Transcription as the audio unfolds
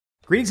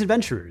Greetings,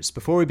 adventurers.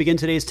 Before we begin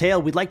today's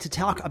tale, we'd like to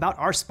talk about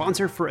our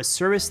sponsor for a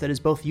service that is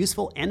both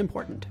useful and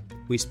important.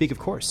 We speak, of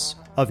course,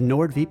 of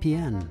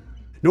NordVPN.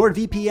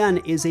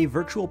 NordVPN is a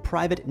virtual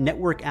private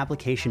network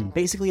application,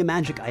 basically a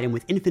magic item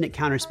with infinite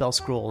counterspell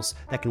scrolls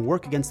that can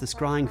work against the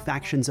scrying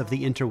factions of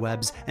the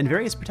interwebs and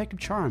various protective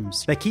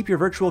charms that keep your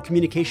virtual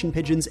communication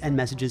pigeons and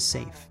messages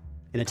safe.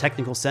 In a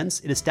technical sense,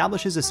 it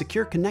establishes a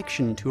secure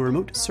connection to a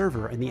remote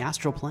server in the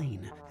astral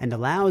plane and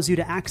allows you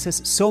to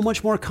access so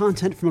much more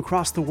content from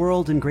across the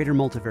world and greater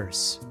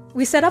multiverse.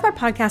 We set up our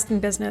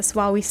podcasting business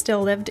while we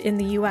still lived in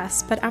the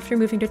US, but after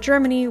moving to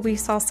Germany, we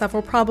saw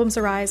several problems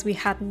arise we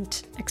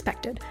hadn't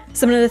expected.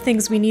 Some of the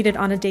things we needed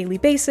on a daily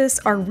basis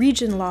are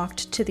region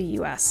locked to the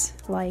US,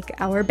 like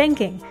our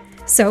banking.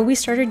 So we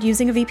started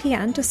using a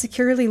VPN to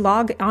securely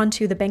log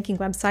onto the banking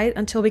website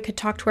until we could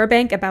talk to our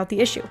bank about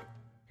the issue.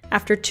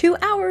 After 2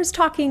 hours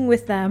talking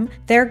with them,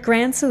 their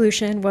grand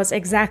solution was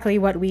exactly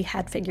what we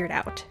had figured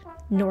out: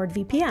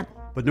 NordVPN.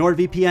 But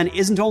NordVPN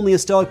isn't only a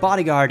stoic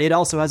bodyguard, it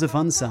also has a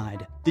fun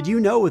side. Did you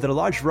know that a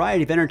large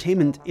variety of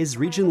entertainment is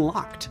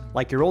region-locked,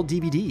 like your old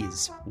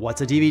DVDs?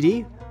 What's a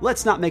DVD?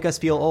 Let's not make us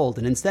feel old,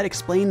 and instead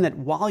explain that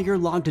while you're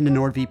logged into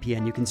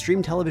NordVPN, you can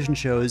stream television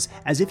shows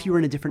as if you were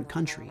in a different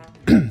country.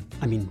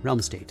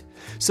 Realm state.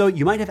 So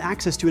you might have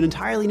access to an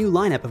entirely new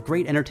lineup of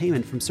great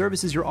entertainment from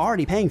services you're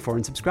already paying for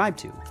and subscribed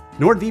to.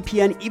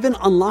 NordVPN even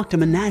unlocked a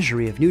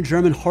menagerie of new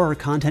German horror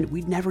content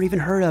we'd never even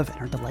heard of and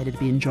are delighted to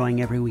be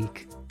enjoying every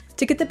week.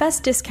 To get the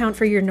best discount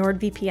for your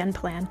NordVPN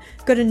plan,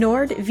 go to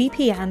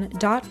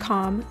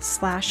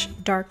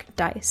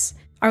nordvpn.com/darkdice.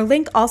 Our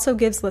link also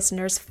gives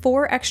listeners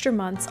 4 extra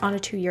months on a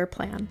 2-year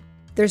plan.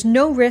 There's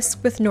no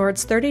risk with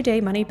Nord's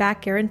 30-day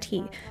money-back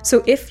guarantee,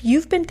 so if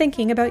you've been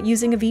thinking about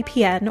using a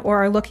VPN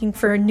or are looking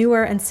for a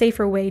newer and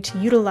safer way to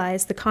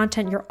utilize the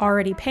content you're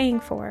already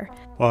paying for,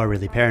 or are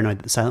really paranoid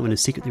that the Silent One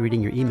is secretly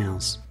reading your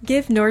emails,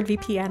 give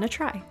NordVPN a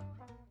try.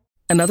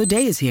 Another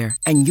day is here,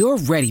 and you're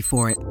ready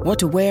for it. What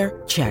to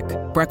wear? Check.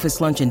 Breakfast,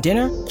 lunch, and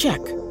dinner?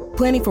 Check.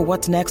 Planning for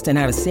what's next and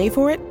how to save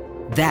for it?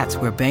 That's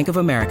where Bank of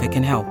America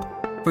can help.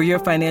 For your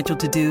financial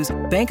to-dos,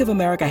 Bank of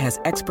America has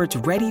experts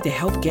ready to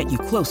help get you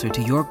closer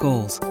to your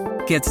goals.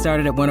 Get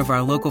started at one of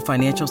our local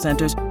financial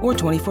centers or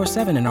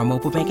 24/7 in our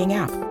mobile banking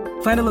app.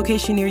 Find a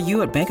location near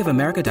you at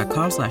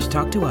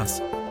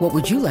bankofamerica.com/talktous. What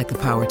would you like the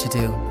power to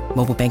do?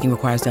 Mobile banking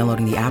requires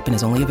downloading the app and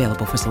is only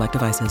available for select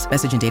devices.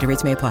 Message and data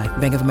rates may apply.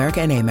 Bank of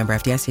America NA, member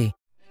FDIC.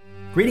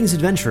 Greetings,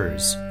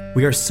 adventurers.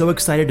 We are so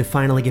excited to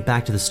finally get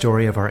back to the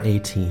story of our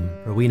A-Team,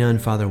 Rowena and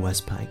Father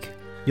Westpike.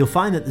 You'll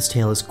find that this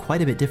tale is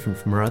quite a bit different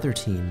from our other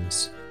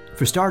teams.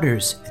 For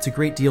starters, it's a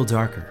great deal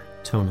darker,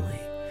 tonally,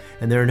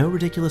 and there are no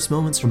ridiculous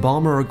moments from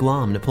Balmer or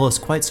Glom to pull us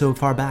quite so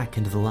far back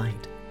into the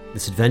light.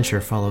 This adventure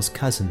follows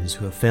cousins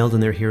who have failed in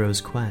their hero's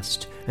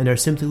quest and are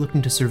simply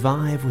looking to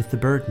survive with the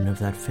burden of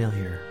that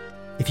failure.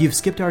 If you've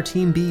skipped our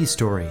Team B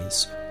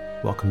stories,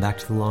 welcome back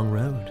to the long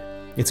road.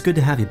 It's good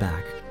to have you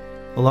back.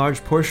 A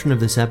large portion of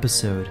this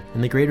episode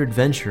and the greater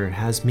adventure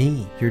has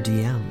me, your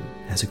DM,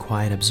 as a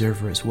quiet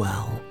observer as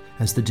well,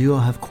 as the duo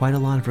have quite a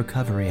lot of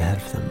recovery ahead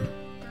of them.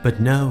 But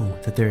know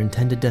that their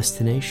intended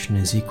destination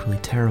is equally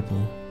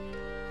terrible.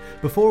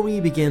 Before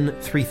we begin,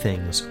 3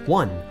 things.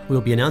 1,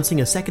 we'll be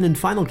announcing a second and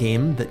final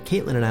game that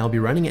Caitlin and I will be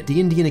running at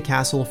D&D in a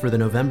Castle for the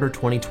November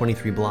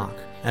 2023 block,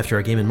 after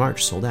our game in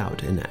March sold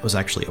out and was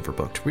actually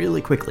overbooked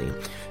really quickly.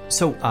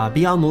 So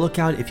be on the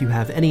lookout if you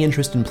have any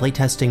interest in playing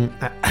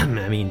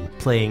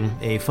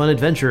a fun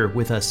adventure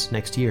with us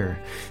next year.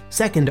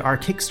 Second, our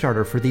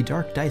Kickstarter for the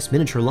Dark Dice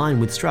miniature line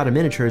with Strata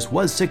Miniatures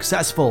was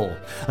successful.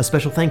 A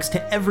special thanks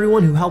to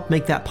everyone who helped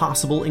make that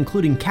possible,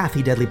 including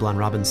Kathy Deadly Blonde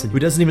Robinson, who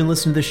doesn't even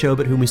listen to the show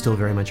but whom we still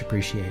very much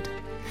appreciate.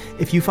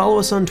 If you follow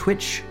us on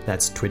Twitch,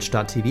 that's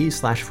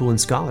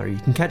twitch.tv/FoolandScholar, you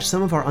can catch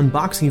some of our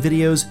unboxing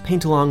videos,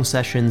 paint-along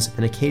sessions,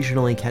 and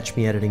occasionally catch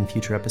me editing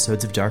future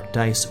episodes of Dark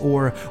Dice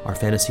or our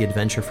fantasy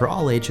adventure for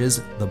all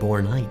ages, The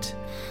Boar Knight.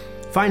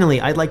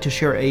 Finally, I'd like to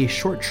share a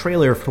short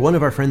trailer for one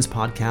of our friends'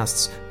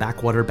 podcasts,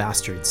 Backwater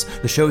Bastards.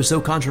 The show is so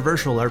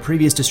controversial, our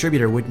previous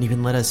distributor wouldn't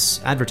even let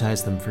us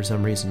advertise them for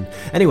some reason.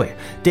 Anyway,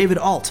 David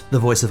Alt, the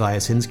voice of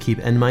Iasin's Keep,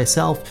 and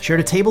myself shared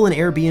a table in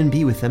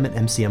Airbnb with them at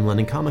MCM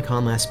London Comic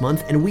Con last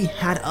month, and we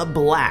had a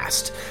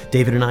blast.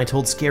 David and I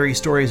told scary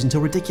stories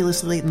until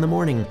ridiculously late in the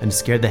morning and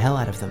scared the hell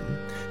out of them.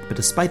 But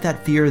despite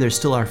that fear, they're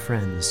still our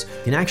friends.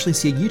 You can actually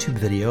see a YouTube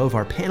video of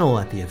our panel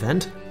at the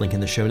event, link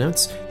in the show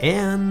notes,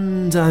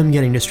 and I'm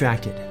getting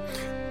distracted.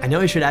 I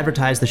know I should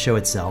advertise the show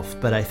itself,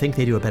 but I think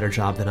they do a better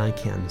job than I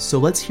can, so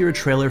let's hear a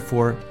trailer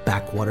for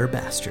Backwater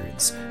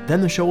Bastards.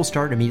 Then the show will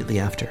start immediately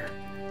after.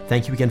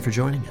 Thank you again for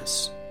joining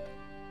us.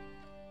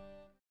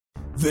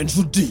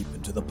 Venture deep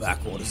into the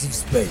backwaters of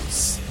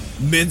space.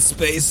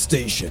 Mid-Space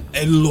Station,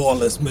 a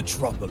lawless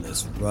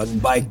metropolis run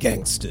by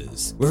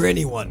gangsters, where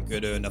anyone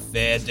could earn a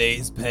fair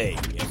day's pay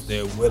if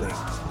they're willing.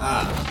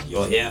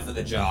 You're here for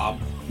the job?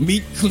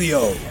 Meet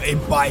Cleo, a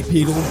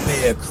bipedal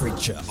bear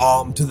creature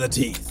armed to the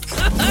teeth.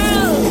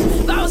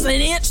 If I was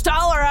an inch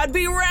taller, I'd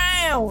be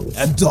round.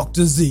 And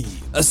Dr. Z,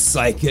 a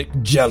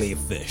psychic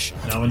jellyfish.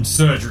 Now in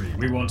surgery,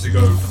 we want to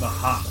go for the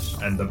heart.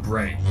 and the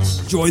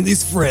brains. Join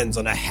these friends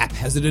on a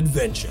haphazard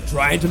adventure,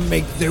 trying to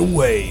make their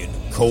way in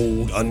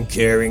cold,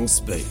 uncaring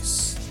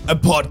space. A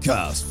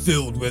podcast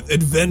filled with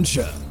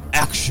adventure,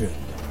 action,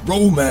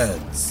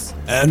 romance,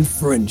 and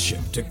friendship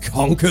to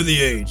conquer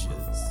the ages.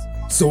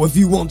 So if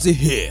you want to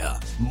hear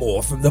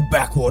more from the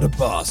Backwater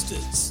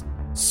Bastards,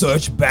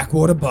 search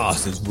Backwater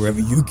Bastards wherever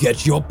you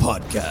get your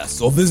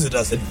podcasts, or visit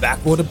us at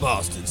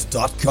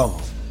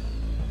backwaterbastards.com.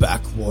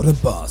 Backwater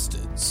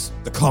Bastards,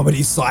 the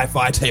comedy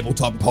sci-fi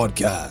tabletop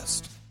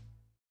podcast.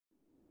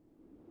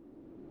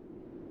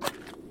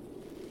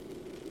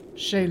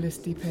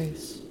 Shalis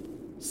Pace,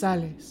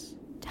 Salis.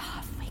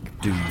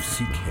 Do you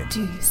seek him?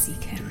 Do you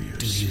seek him?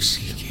 Do you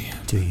seek him?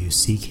 Do you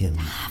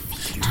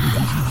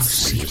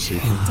seek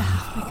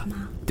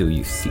him? Do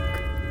you seek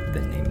the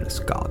nameless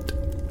god?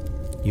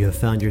 You have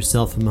found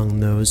yourself among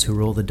those who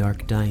roll the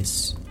dark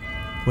dice.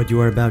 What you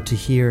are about to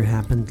hear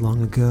happened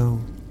long ago.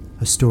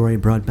 A story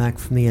brought back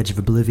from the edge of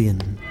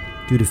oblivion,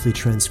 dutifully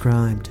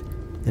transcribed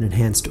and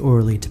enhanced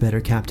orally to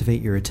better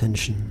captivate your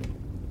attention.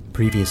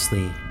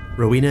 Previously,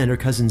 Rowena and her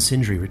cousin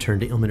Sindri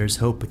returned to Ilmater's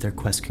Hope with their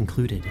quest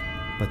concluded,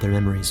 but their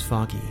memories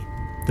foggy.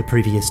 The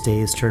previous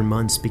days turned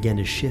months began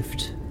to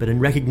shift, but in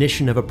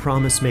recognition of a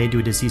promise made to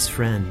a deceased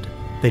friend,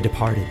 they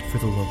departed for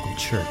the local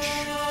church.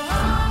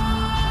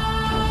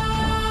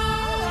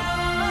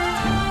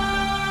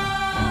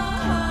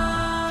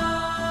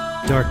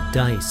 Dark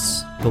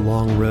Dice, The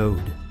Long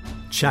Road,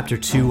 Chapter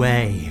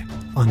 2A,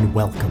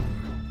 Unwelcome.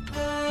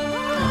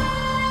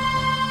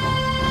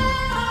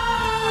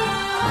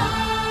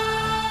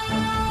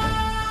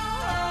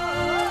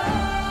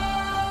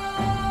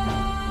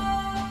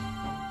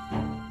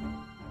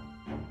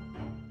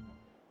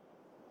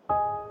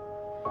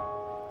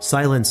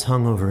 Silence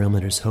hung over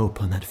Ilmater's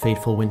Hope on that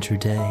fateful winter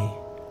day.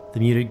 The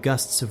muted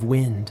gusts of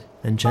wind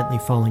and gently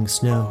falling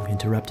snow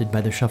interrupted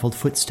by the shuffled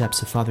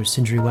footsteps of Father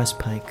Sindri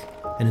Westpike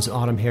and his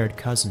autumn-haired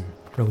cousin,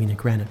 Rowena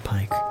Granite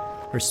Pike,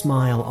 her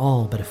smile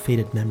all but a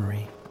faded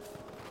memory.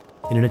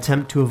 In an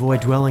attempt to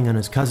avoid dwelling on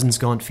his cousin's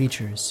gaunt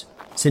features,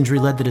 Sindri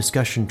led the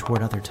discussion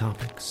toward other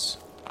topics.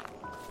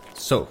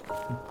 So,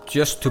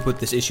 just to put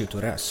this issue to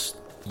rest,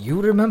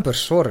 you remember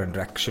Soren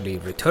actually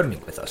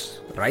returning with us,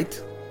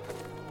 right?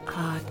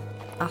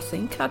 I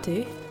think I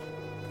do.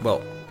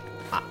 Well,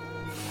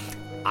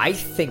 I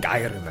think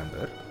I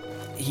remember.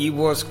 He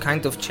was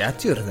kind of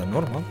chattier than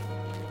normal.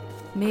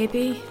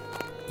 Maybe.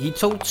 He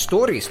told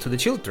stories to the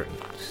children,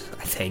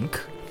 I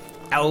think.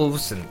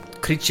 Elves and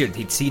creatures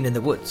he'd seen in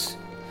the woods.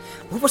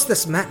 What was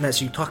this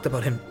madness you talked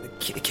about him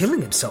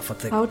killing himself, I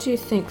think? How do you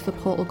think the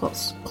portal got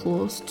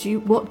closed?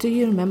 What do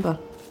you remember?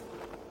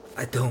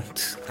 I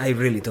don't. I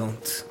really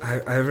don't.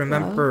 I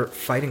remember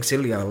fighting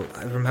Cilial.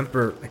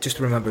 I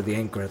just remember the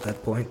anchor at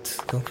that point.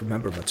 Don't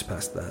remember much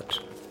past that.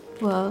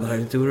 Well, but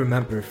I do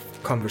remember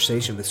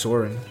conversation with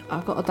Soren.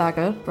 I got a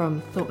dagger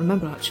from... Don't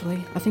remember,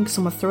 actually. I think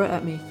someone threw it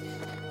at me.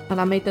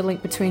 And I made the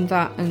link between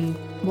that and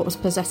what was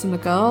possessing the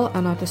girl,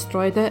 and I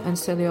destroyed it, and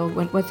Cilial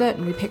went with it,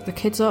 and we picked the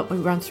kids up, and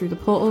we ran through the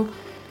portal,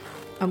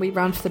 and we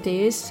ran for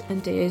days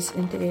and days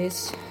and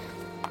days.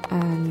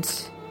 And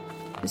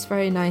this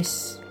very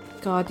nice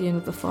guardian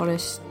of the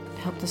forest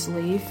helped us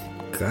leave.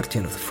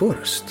 Guardian of the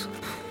forest?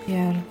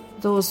 Yeah,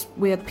 those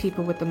weird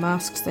people with the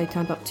masks, they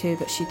turned up too,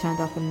 but she turned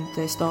up and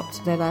they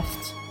stopped, they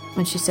left.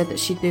 And she said that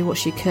she'd do what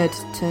she could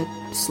to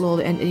slow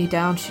the entity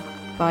down. She'd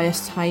buy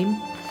us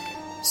time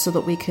so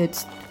that we could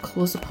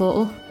close the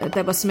portal.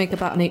 There was something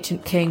about an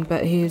ancient king,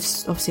 but he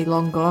was obviously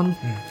long gone.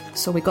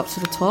 So we got to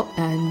the top,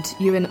 and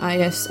you and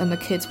Ias and the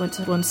kids went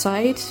to one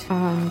side,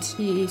 and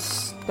he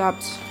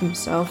stabbed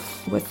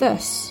himself with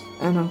this.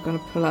 And I'm going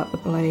to pull out the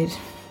blade.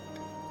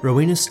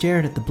 Rowena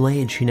stared at the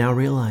blade she now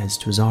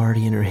realized was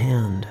already in her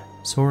hand.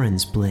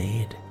 Soren's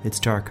blade,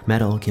 its dark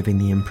metal giving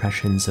the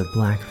impressions of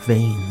black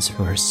veins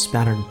or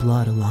spattered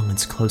blood along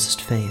its closest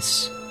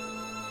face.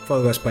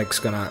 Father Westpike's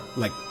gonna,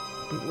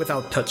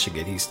 without touching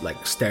it, he's,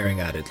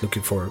 staring at it,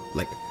 looking for,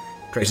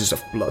 traces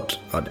of blood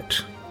on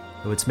it.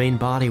 Though its main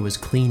body was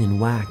clean and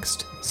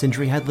waxed,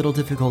 Sindri had little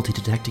difficulty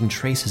detecting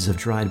traces of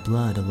dried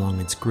blood along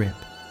its grip,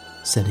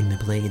 setting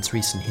the blade's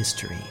recent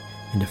history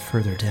into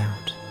further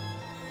doubt.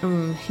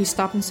 He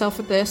stabbed himself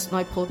with this, and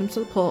I pulled him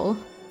to the portal.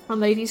 And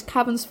Lady's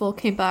Cavernsfall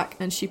came back,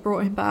 and she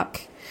brought him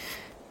back,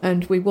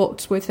 and we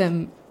walked with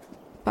him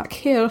back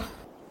here.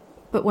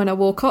 But when I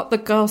woke up, the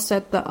girl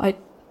said that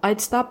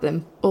I'd stabbed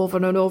him over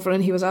and over,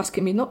 and he was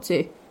asking me not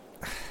to.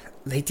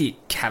 Lady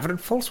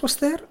Cavernsfall was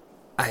there?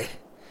 I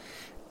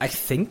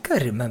think I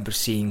remember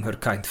seeing her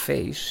kind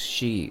face.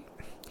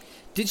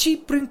 Did she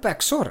bring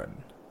back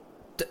Soren?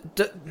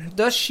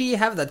 Does she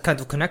have that kind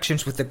of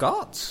connections with the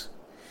gods?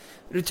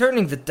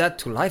 Returning the dead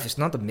to life is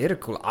not a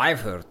miracle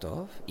I've heard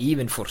of,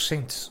 even for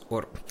saints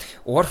or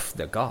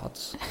the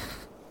gods.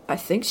 I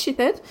think she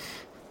did,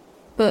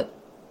 but...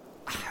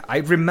 I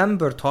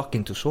remember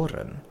talking to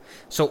Soren,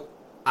 so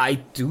I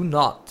do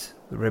not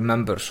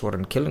remember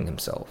Soren killing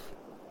himself.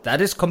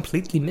 That is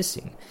completely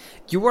missing.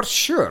 You are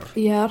sure?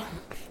 Yeah.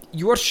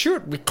 You are sure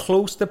we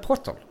closed the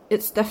portal?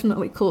 It's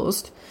definitely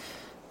closed.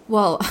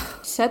 Well,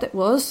 said it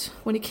was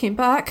when he came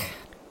back.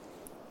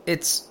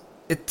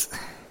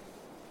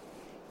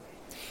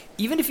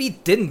 Even if he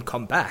didn't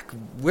come back,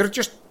 we're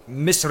just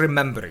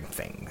misremembering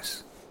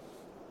things.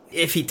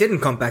 If he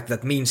didn't come back,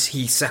 that means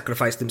he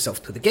sacrificed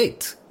himself to the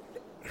gate.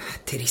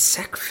 Did he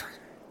sacrifice?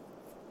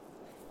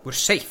 We're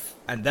safe,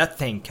 and that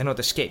thing cannot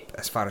escape,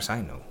 as far as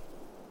I know.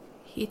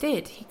 He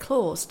did. He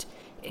closed.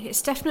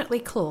 It's definitely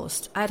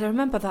closed. I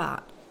remember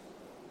that.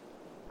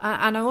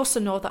 And I also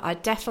know that I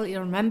definitely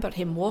remember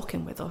him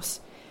walking with us.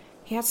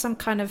 He had some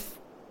kind of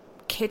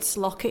kid's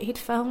locket he'd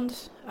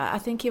found. I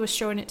think he was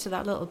showing it to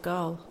that little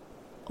girl.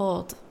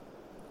 Odd.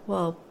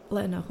 Well,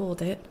 letting her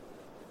hold it.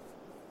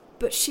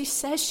 But she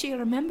says she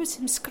remembers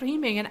him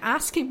screaming and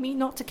asking me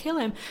not to kill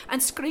him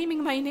and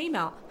screaming my name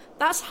out.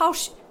 That's how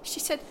she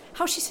said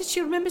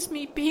she remembers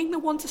me being the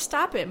one to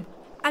stab him.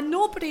 And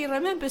nobody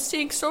remembers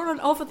seeing Soren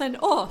other than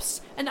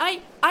us. And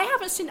I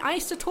haven't seen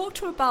Ice to talk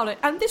to about it,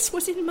 and this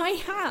was in my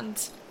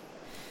hand.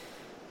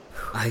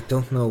 I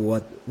don't know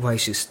why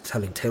she's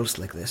telling tales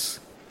like this.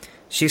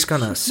 She's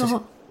gonna...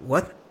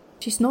 What?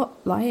 She's not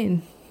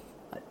lying.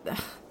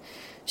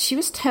 She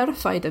was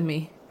terrified of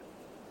me.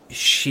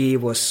 She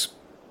was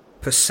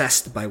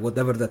possessed by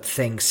whatever that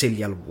thing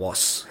Silja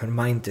was. Her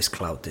mind is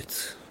clouded,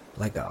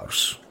 like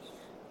ours.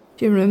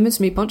 She remembers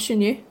me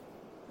punching you.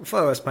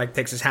 Father Westpike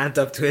takes his hand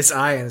up to his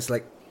eye and is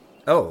like,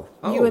 oh.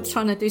 You were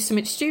trying to do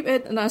something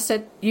stupid, and I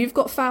said, you've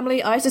got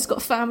family, Isaac's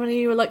got family.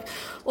 You were like,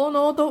 oh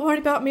no, don't worry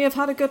about me, I've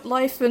had a good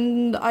life,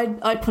 and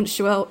I punched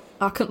you out.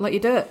 I couldn't let you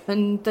do it.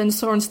 And then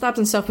Soren stabbed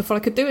himself before I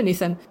could do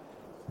anything.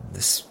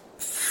 This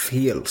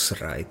feels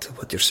right,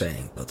 what you're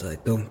saying, but I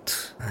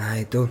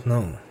don't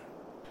know.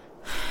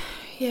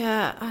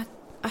 Yeah,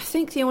 I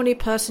think the only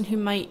person who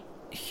might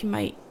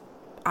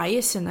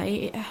Ice and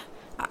I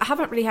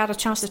haven't really had a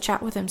chance to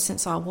chat with him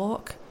since our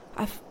walk.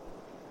 I've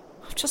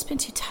just been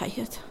too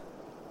tired.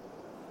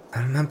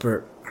 I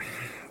remember...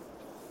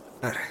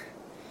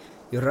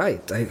 You're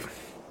right.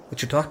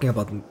 What you're talking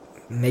about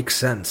makes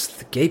sense.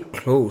 The gate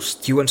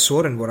closed. You and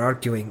Soren were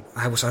arguing.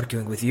 I was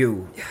arguing with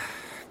you.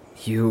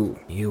 You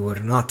were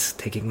not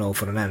taking no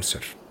for an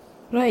answer.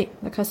 Right.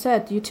 Like I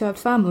said, you two have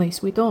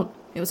families. We don't.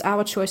 It was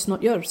our choice,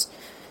 not yours.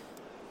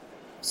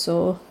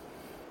 So,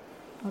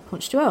 I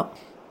punched you out.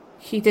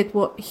 He did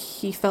what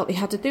he felt he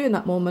had to do in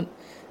that moment.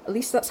 At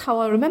least that's how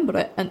I remember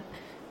it. And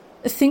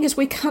the thing is,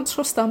 we can't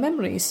trust our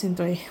memories,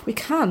 Sindri. We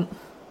can't.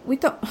 We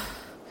don't...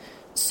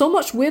 So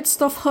much weird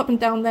stuff happened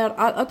down there.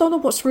 I don't know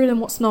what's real and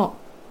what's not.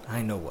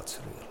 I know what's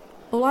real.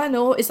 All I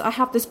know is I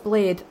have this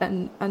blade,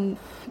 and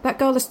that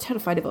girl is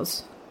terrified of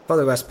us.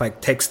 Father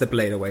Westpike takes the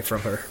blade away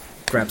from her,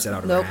 grabs it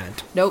out of her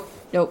hand. Nope.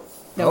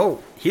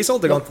 Oh, he's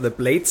holding onto the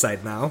blade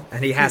side now,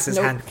 and he has his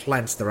hand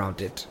clenched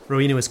around it.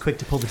 Rowena was quick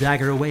to pull the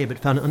dagger away, but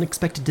found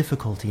unexpected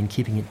difficulty in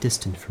keeping it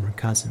distant from her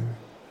cousin.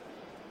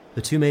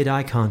 The two made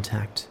eye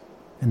contact,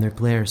 and their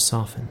glares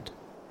softened.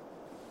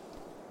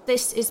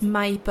 This is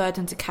my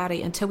burden to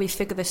carry until we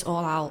figure this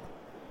all out.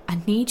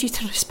 I need you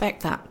to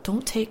respect that.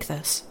 Don't take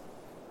this.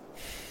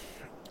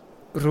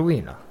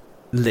 Rowena,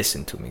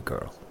 listen to me,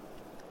 girl.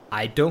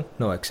 I don't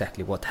know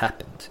exactly what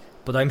happened,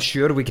 but I'm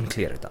sure we can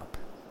clear it up.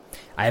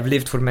 I have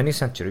lived for many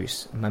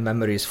centuries, and my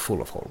memory is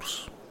full of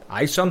holes.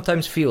 I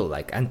sometimes feel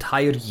like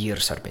entire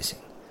years are missing,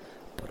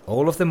 but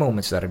all of the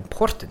moments that are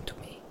important to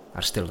me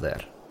are still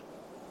there.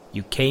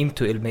 You came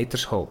to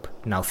Ilmater's Hope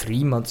now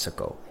 3 months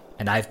ago,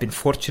 and I've been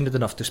fortunate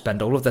enough to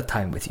spend all of that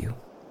time with you.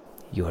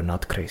 You are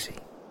not crazy.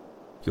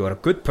 You are a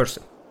good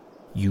person.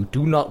 You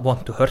do not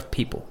want to hurt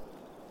people.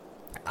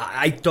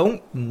 I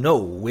don't know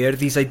where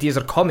these ideas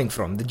are coming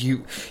from, that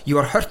you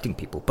are hurting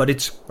people, but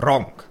it's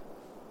wrong.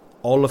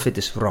 All of it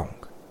is wrong.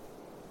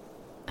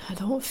 I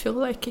don't feel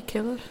like a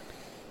killer.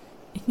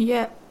 And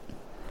yet...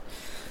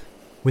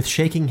 With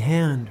shaking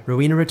hand,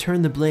 Rowena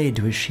returned the blade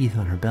to his sheath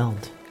on her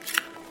belt.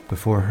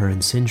 Before her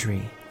and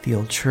Sindri, the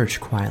old church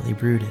quietly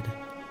brooded.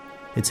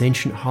 Its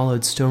ancient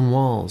hollowed stone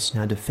walls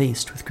now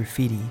defaced with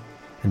graffiti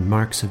and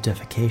marks of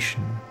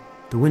defecation.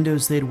 The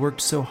windows they had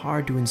worked so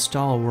hard to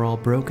install were all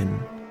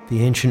broken.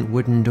 The ancient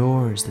wooden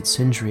doors that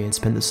Sindri had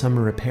spent the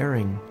summer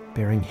repairing,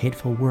 bearing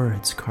hateful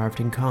words carved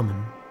in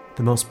common.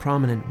 The most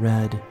prominent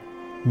read,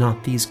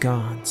 "Not these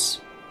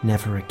gods,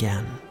 never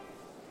again."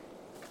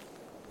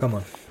 Come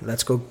on,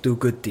 let's go do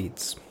good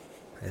deeds.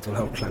 It will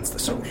help cleanse the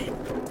soul.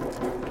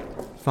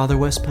 Father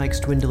Westpike's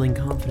dwindling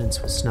confidence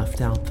was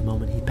snuffed out the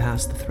moment he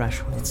passed the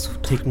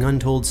threshold, taking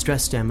untold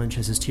stress damage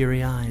as his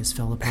teary eyes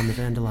fell upon the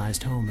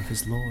vandalized home of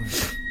his lord,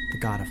 the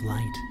god of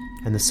light,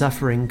 and the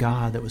suffering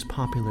god that was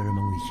popular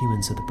among the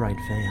humans of the Bright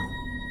Vale.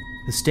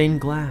 The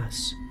stained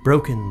glass,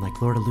 broken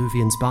like Lord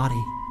Alluvian's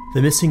body,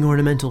 the missing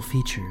ornamental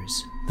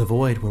features, the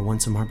void where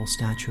once a marble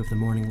statue of the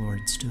Morning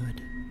Lord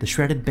stood, the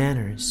shredded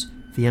banners,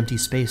 the empty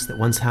space that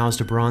once housed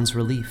a bronze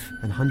relief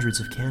and hundreds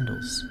of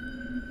candles.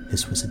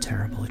 This was a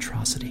terrible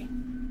atrocity.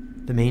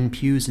 The main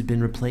pews had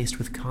been replaced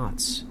with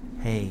cots,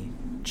 hay,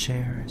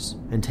 chairs,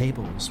 and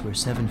tables where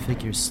 7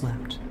 figures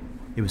slept.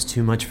 It was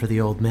too much for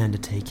the old man to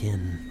take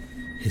in.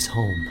 His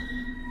home,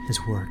 his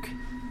work,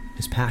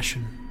 his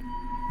passion,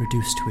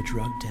 reduced to a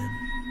drug den.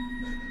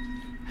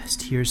 As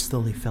tears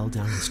slowly fell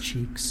down his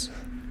cheeks,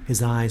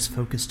 his eyes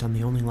focused on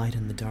the only light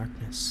in the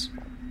darkness,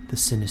 the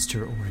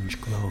sinister orange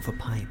glow of a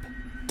pipe,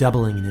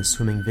 doubling in his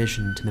swimming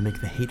vision to mimic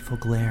the hateful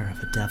glare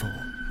of a devil.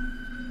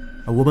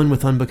 A woman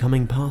with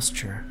unbecoming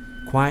posture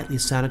quietly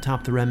sat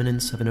atop the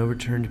remnants of an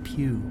overturned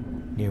pew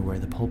near where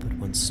the pulpit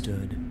once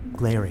stood,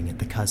 glaring at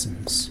the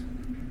cousins.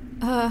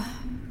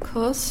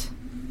 Cuz?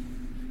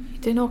 You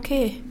doing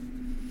okay?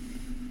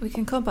 We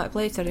can come back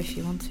later if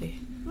you want to.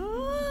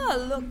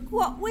 Oh, look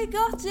what we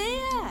got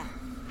here!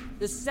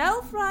 The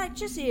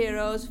self-righteous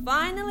heroes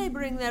finally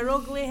bring their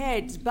ugly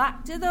heads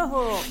back to the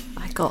home.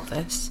 I got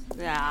this.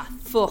 Ah,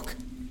 fuck.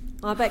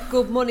 I bet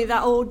good money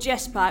that old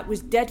Jesspipe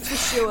was dead for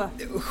sure.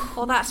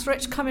 Oh, that's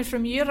rich coming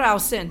from you,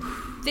 Ralston.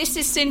 This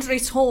is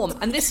Sindri's home,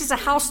 and this is a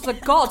house of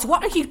the gods.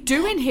 What are you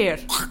doing here?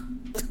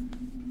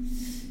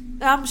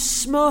 I'm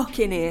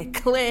smoking here,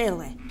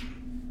 clearly.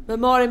 But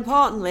more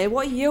importantly,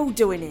 what are you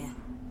doing here?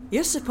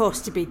 You're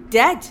supposed to be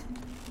dead.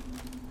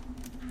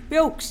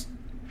 Bukes,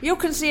 you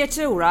can see her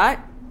too, right?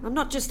 I'm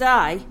not just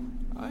I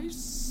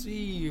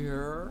see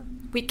her.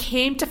 We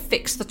came to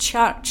fix the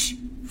church.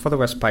 Father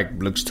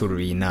Westpike looks to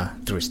Rowena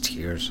through his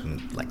tears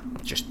and,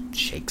 just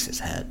shakes his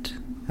head.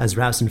 As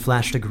Rowson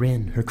flashed a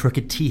grin, her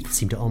crooked teeth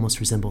seemed to almost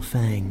resemble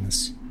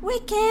fangs. We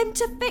came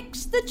to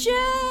fix the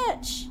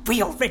church.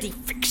 We already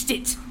fixed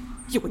it.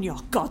 You and your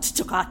gods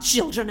took our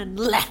children and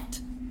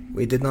left.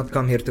 We did not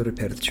come here to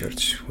repair the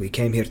church. We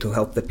came here to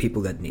help the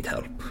people that need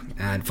help.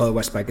 And Father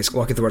Westpike is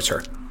walking towards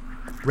her.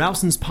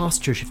 Rowson's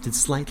posture shifted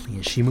slightly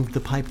as she moved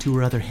the pipe to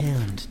her other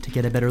hand to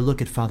get a better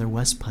look at Father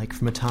Westpike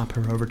from atop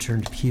her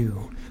overturned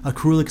pew, a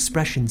cruel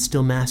expression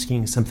still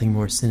masking something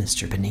more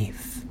sinister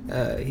beneath.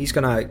 He's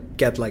gonna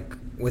get,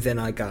 within,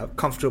 a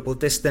comfortable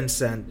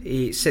distance, and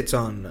he sits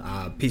on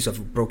a piece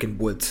of broken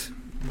wood.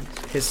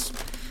 His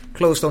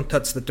clothes don't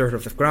touch the dirt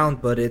of the ground,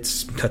 but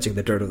it's touching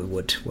the dirt of the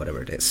wood,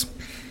 whatever it is.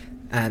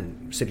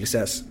 And simply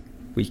says,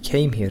 "We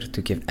came here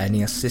to give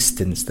any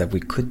assistance that we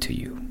could to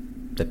you,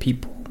 the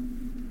people.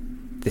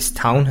 This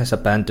town has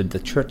abandoned the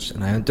church,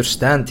 and I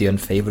understand the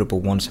unfavorable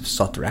ones have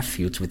sought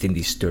refuge within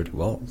these sturdy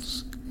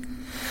walls.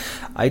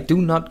 I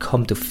do not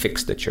come to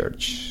fix the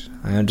church.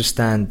 I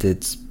understand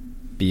it's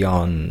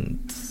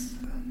beyond.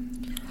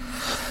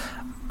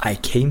 I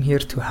came here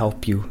to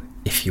help you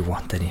if you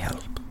want any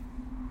help."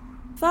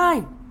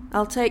 Fine,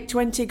 I'll take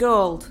 20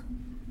 gold.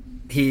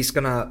 He's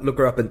gonna look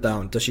her up and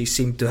down. Does she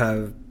seem to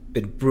have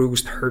been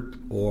bruised, hurt,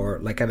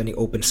 or have any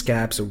open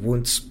scabs or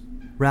wounds?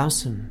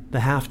 Rowson, the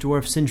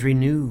half-dwarf Sindri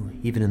knew,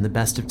 even in the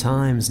best of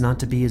times, not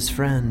to be his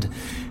friend,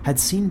 had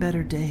seen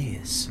better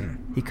days.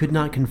 He could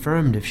not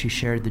confirm if she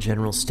shared the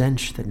general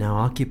stench that now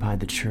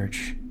occupied the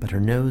church, but her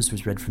nose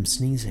was red from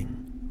sneezing,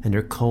 and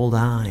her cold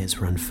eyes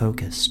were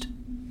unfocused.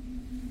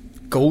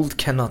 Gold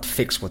cannot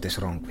fix what is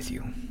wrong with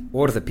you,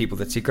 or the people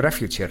that seek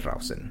refuge here,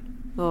 Rowson.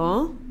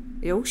 Oh?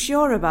 You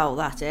sure about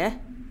that, eh?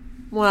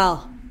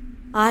 Well,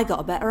 I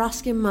got a better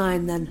ask in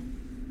mind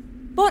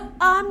then. But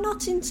I'm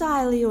not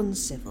entirely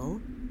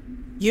uncivil.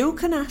 You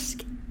can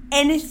ask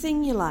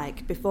anything you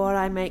like before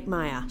I make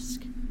my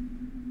ask.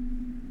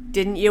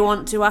 Didn't you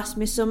want to ask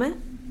me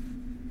something?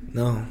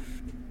 No.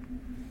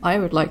 I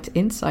would like to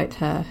insight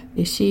her.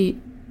 Is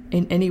she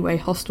in any way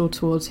hostile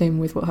towards him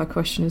with what her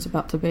question is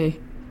about to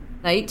be?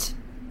 8.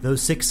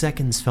 Those 6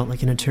 seconds felt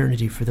like an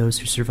eternity for those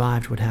who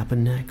survived what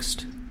happened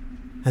next.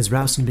 As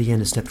Rowson began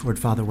to step toward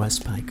Father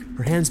Westpike,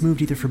 her hands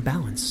moved either for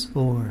balance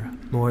or,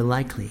 more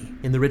likely,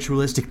 in the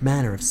ritualistic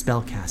manner of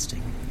spellcasting.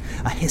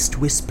 A hissed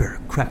whisper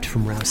crept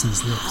from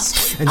Rowson's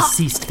lips and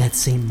ceased that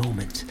same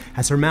moment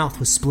as her mouth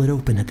was split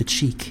open at the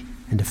cheek,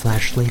 and a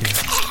flash later,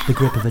 the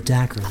grip of a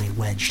dagger lay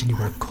wedged into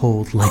her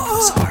cold,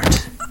 lifeless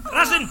heart.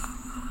 Rowson!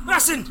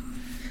 Rowson!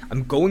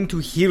 I'm going to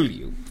heal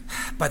you.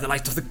 By the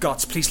light of the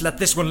gods, please let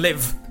this one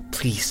live.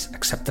 Please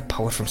accept the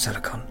power from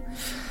Selekon.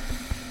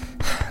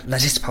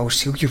 Let its power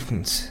seal your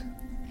wounds.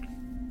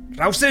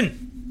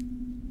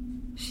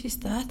 Rowson! She's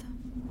dead.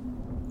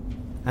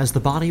 As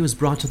the body was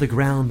brought to the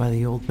ground by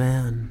the old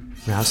man,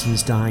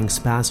 Rowson's dying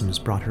spasms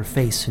brought her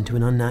face into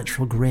an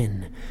unnatural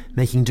grin,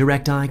 making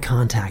direct eye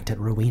contact at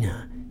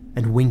Rowena,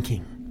 and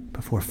winking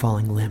before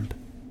falling limp.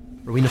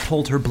 Rowena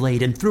pulled her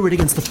blade and threw it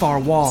against the far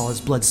wall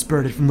as blood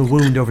spurted from the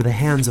wound over the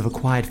hands of a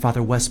quiet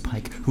Father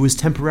Westpike, who was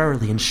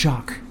temporarily in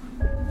shock.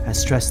 As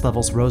stress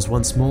levels rose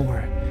once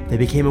more, they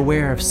became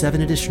aware of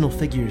 7 additional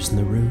figures in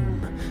the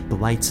room, the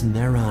lights in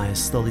their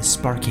eyes slowly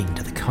sparking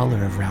to the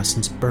color of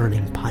Rowson's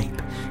burning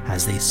pipe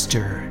as they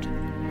stirred.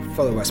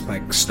 Father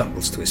Westpike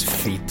stumbles to his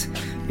feet.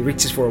 He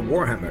reaches for a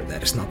warhammer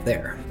that is not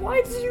there.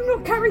 Why did you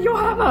not carry your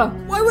hammer?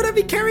 Why would I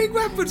be carrying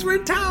weapons? We're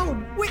in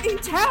town! We're in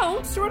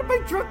town? Surrounded by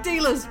drug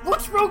dealers.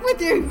 What's wrong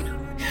with you?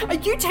 Are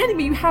you telling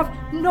me you have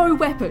no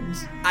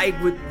weapons?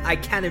 I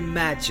can't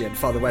imagine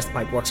Father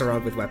Westpike walks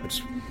around with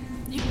weapons.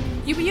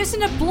 You were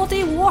using a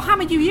bloody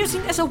warhammer. You were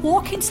using it as a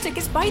walking stick.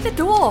 It's by the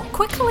door.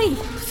 Quickly.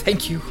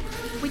 Thank you.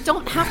 We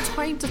don't have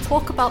time to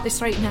talk about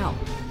this right now,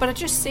 but I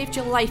just saved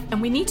your life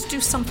and we need to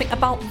do something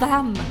about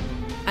them.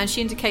 And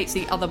she indicates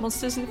the other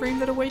monsters in the room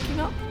that are waking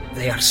up.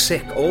 They are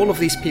sick. All of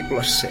these people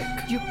are sick.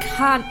 You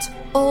can't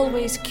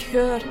always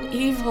cure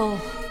evil.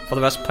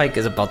 Father Westpike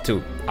is about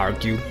to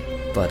argue,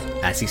 but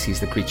as he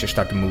sees the creature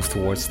start to move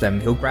towards them,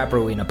 he'll grab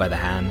Rowena by the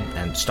hand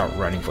and start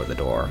running for the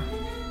door.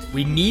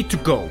 We need to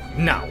go,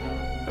 now.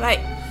 Right.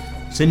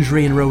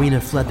 Sindri and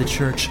Rowena fled the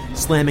church,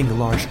 slamming the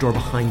large door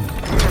behind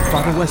them.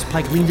 Father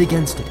Westpike leaned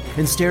against it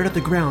and stared at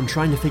the ground,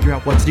 trying to figure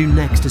out what to do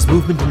next as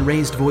movement and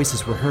raised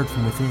voices were heard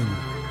from within.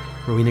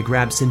 Rowena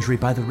grabbed Sindri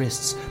by the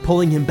wrists,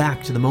 pulling him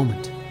back to the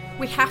moment.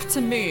 We have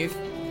to move.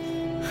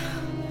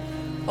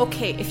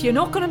 Okay, if you're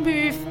not gonna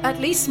move, at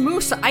least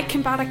move so I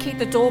can barricade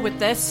the door with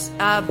this,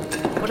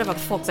 whatever the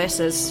fuck this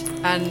is.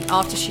 And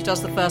after she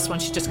does the first one,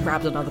 she just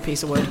grabs another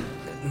piece of wood.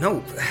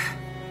 No.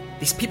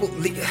 These people...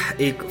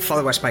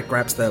 Father Westpike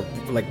grabs the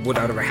wood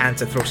out of her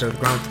hands and throws it on the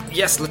ground.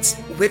 Yes, let's...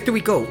 Where do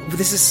we go?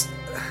 This is...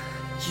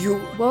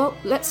 You... Well,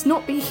 let's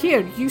not be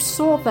here. You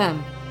saw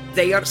them.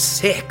 They are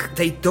sick.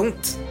 They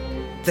don't...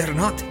 They're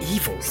not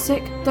evil.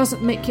 Sick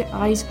doesn't make your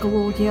eyes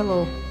glow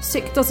yellow.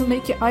 Sick doesn't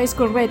make your eyes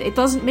go red. It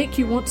doesn't make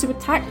you want to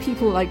attack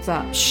people like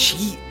that.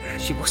 She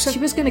wasn't... She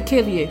was gonna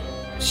kill you.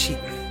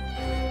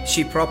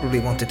 She probably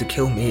wanted to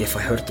kill me if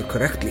I heard her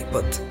correctly,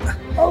 but...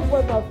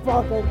 Open the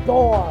fucking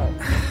door!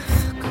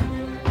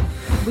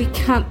 We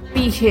can't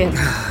be here.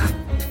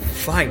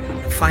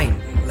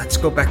 Fine. Let's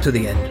go back to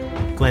the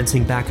inn.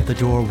 Glancing back at the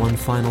door one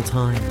final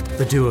time,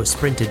 the duo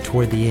sprinted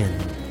toward the inn.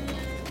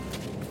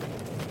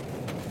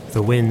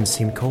 The wind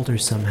seemed colder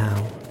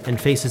somehow, and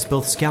faces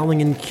both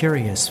scowling and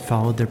curious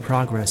followed their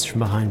progress from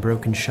behind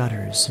broken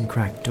shutters and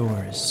cracked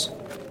doors.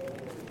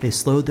 They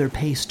slowed their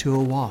pace to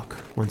a walk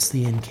once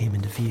the inn came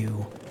into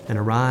view, and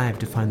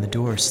arrived to find the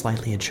door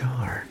slightly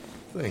ajar.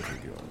 Thank you,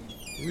 John.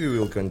 We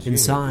will continue.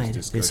 Inside,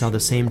 they saw the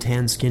same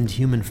tan-skinned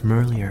human from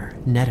earlier,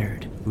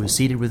 Neddard, who was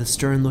seated with a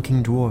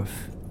stern-looking dwarf.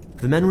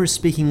 The men were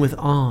speaking with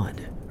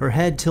Odd, her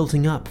head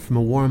tilting up from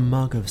a warm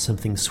mug of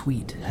something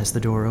sweet as the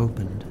door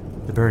opened,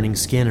 the burning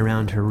skin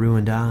around her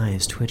ruined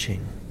eyes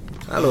twitching.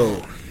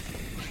 Hello.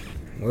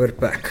 We're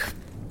back.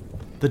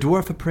 The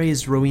dwarf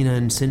appraised Rowena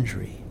and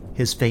Sindri,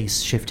 his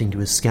face shifting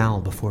to a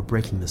scowl before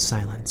breaking the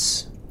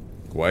silence.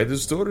 Quite a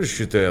story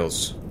she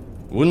tells.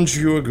 Wouldn't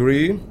you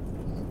agree?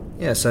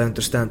 Yes, I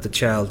understand the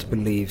child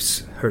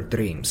believes her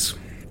dreams.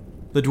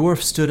 The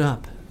dwarf stood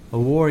up, a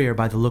warrior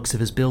by the looks of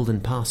his build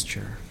and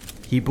posture.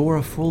 He bore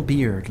a full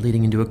beard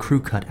leading into a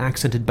crew cut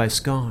accented by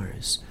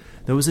scars,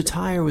 though his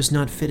attire was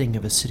not fitting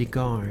of a city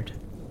guard.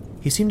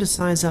 He seemed to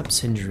size up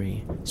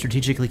Sindri,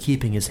 strategically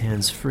keeping his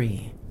hands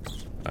free.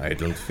 I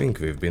don't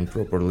think we've been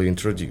properly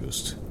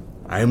introduced.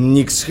 I'm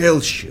Nyx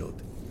Hellshield.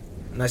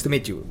 Nice to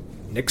meet you.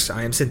 Nyx,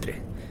 I am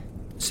Sindri.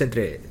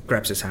 Sindri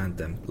grabs his hand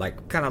and,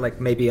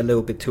 maybe a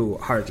little bit too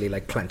hardly,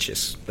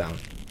 clenches down.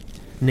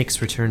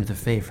 Nyx returned the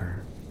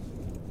favor.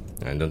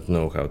 I don't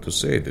know how to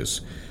say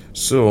this,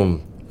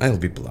 so I'll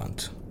be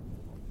blunt.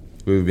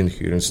 We've been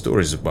hearing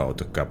stories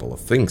about a couple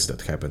of things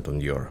that happened on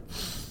your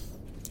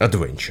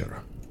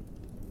adventure.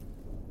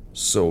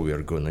 So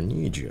we're gonna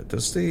need you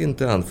to stay in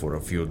town for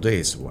a few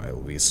days while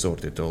we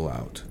sort it all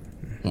out.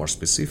 More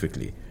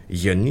specifically,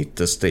 you need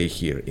to stay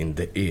here in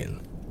the inn,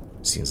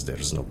 since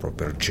there's no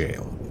proper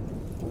jail.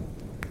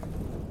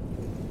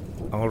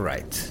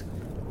 Alright.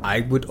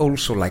 I would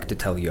also like to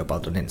tell you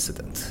about an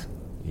incident.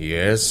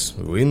 Yes,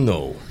 we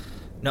know.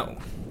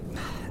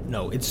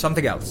 No, it's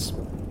something else.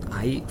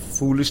 I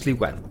foolishly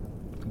went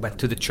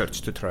to the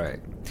church to try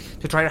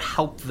to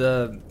help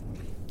the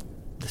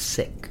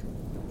sick.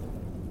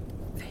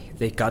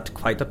 They got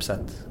quite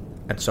upset,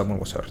 and someone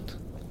was hurt.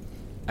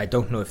 I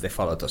don't know if they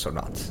followed us or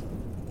not.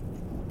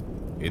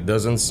 It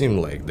doesn't seem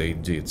like they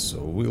did, so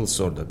we'll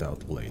sort that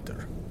out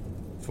later.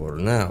 For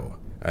now,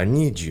 I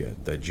need you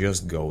to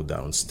just go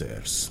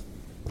downstairs.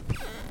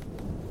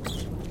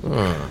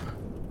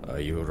 Are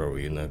you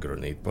Rowena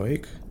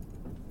Granatepike?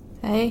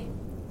 Hey.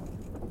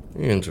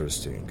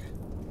 Interesting.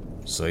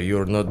 So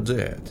you're not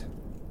dead?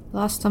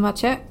 Last time I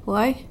checked,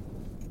 why?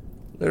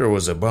 There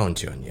was a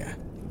bounty on you.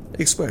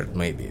 Expired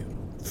maybe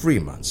 3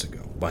 months ago,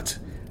 but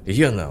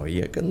you know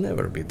you can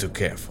never be too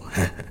careful.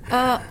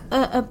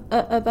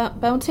 About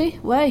bounty?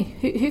 Why?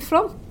 Who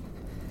from?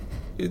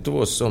 It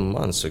was some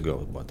months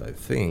ago, but I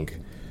think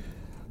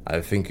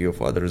your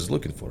father is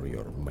looking for you,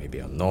 or maybe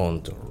an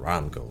aunt or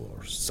uncle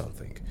or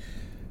something.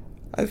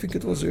 I think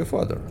it was your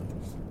father.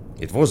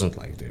 It wasn't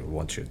like they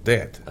want you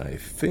dead. I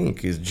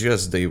think it's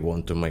just they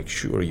want to make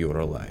sure you're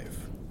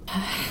alive.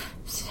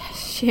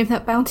 Shame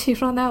that bounty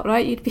ran out,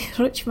 right? You'd be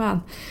a rich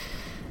man.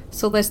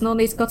 So there's no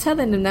need to go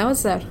telling him now,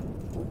 is there?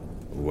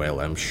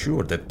 Well, I'm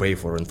sure they'd pay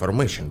for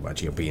information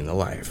about you being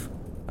alive.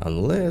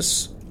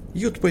 Unless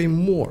you'd pay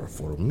more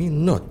for me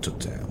not to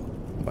tell.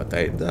 But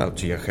I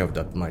doubt you have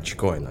that much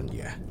coin on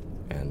you.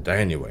 And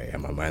anyway,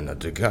 I'm a man of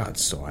the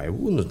gods, so I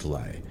wouldn't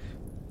lie.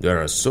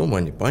 There are so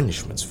many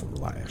punishments for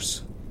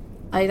liars.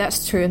 Aye,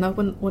 that's true, and I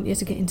wouldn't want you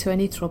to get into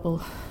any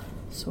trouble.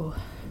 So,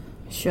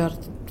 sure,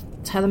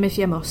 tell him if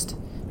you must.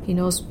 He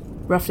knows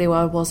roughly where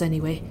I was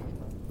anyway.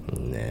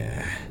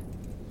 Nah.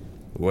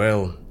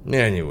 Well,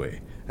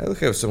 anyway, I'll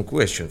have some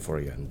question for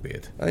you in a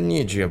bit. I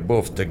need you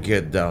both to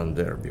get down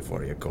there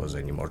before you cause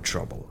any more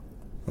trouble.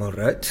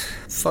 Alright.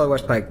 Father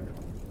Westpike,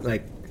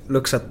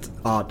 looks at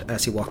Odd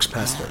as he walks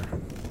past her,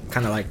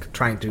 kind of like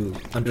trying to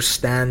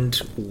understand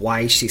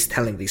why she's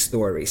telling these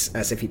stories,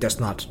 as if he does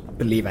not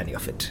believe any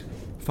of it.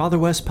 Father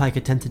Westpike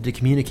attempted to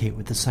communicate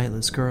with the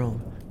sightless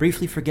girl,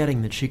 briefly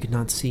forgetting that she could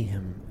not see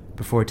him,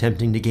 before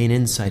attempting to gain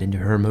insight into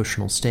her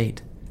emotional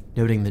state,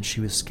 noting that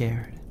she was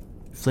scared,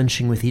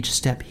 flinching with each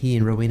step he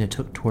and Rowena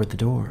took toward the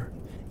door.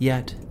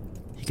 Yet,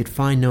 he could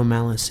find no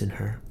malice in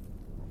her.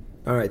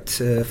 Alright,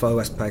 Father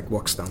Westpike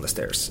walks down the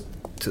stairs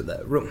to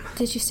the room.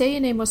 Did you say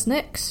your name was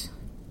Nyx?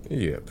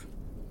 Yep.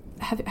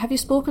 Have you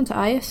spoken to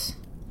Aias?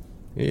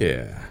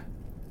 Yeah.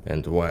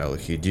 And while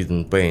he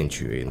didn't paint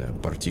you in a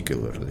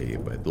particularly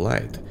bad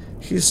light,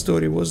 his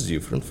story was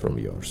different from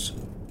yours.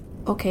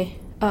 Okay.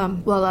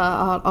 Well,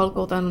 I'll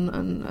go down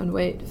and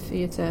wait for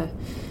you to...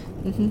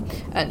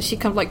 Mm-hmm. And she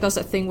kind of like does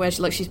that thing where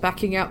she's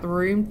backing out the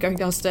room, going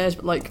downstairs,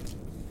 but like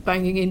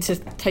banging into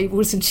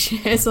tables and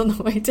chairs on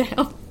the way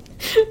down.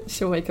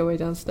 She'll make her way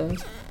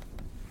downstairs.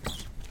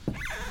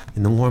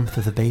 In the warmth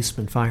of the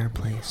basement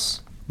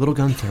fireplace, little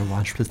Gunther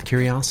watched with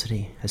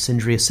curiosity as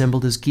Sindri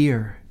assembled his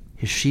gear,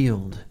 his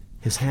shield,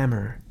 his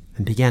hammer,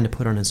 and began to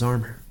put on his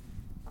armor.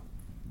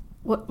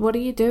 What are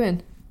you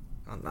doing?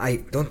 I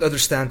don't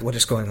understand what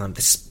is going on.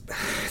 This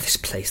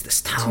place,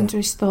 this town.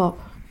 Sindri, stop.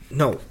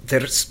 No,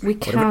 We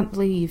can't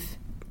leave.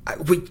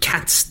 We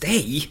can't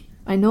stay.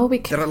 I know we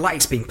can. There are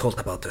lies being pulled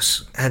about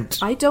us, and...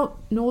 I don't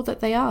know that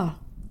they are.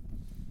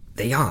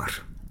 They are.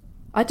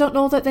 I don't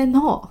know that they're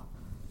not.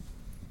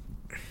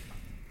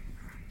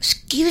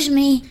 Excuse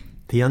me.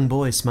 The young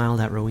boy smiled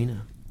at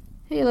Rowena.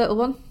 Hey, little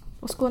one.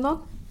 What's going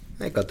on?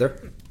 I got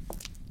there.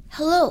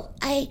 Hello.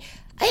 I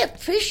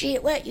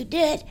appreciate what you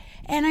did,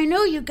 and I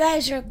know you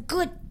guys are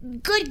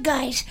good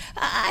guys.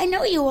 I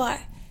know you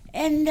are.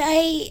 And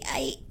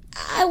I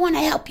want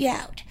to help you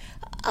out.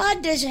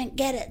 Odd doesn't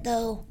get it,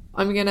 though.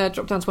 I'm going to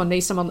drop down to one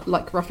knee, someone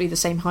like roughly the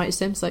same height as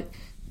him. It's like,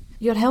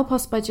 you'll help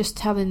us by just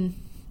telling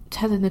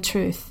the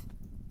truth.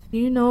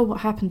 You know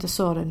what happened to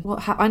Soren.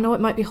 I know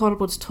it might be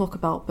horrible to talk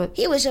about, but...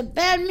 He was a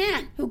bad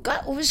man who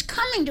got what was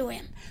coming to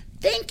him.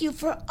 Thank you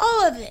for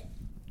all of it.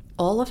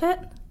 All of it?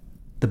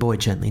 The boy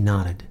gently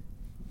nodded.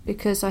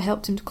 Because I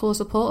helped him to close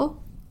the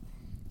portal?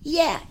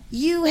 Yeah,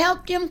 you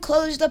helped him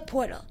close the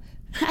portal.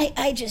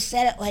 I just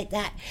said it like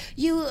that.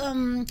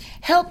 You,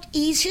 helped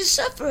ease his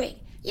suffering.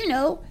 You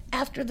know,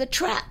 after the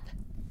trap.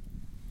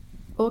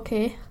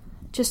 Okay.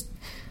 Just...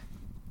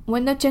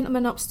 When the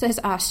gentleman upstairs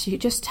asks you,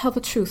 just tell the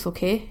truth,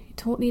 okay? You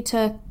don't need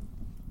to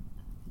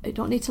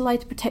lie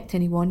to protect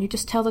anyone. You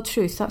just tell the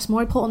truth. That's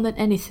more important than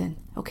anything,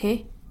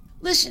 okay?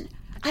 Listen,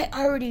 I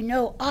already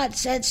know Odd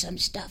said some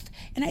stuff,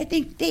 and I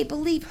think they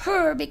believe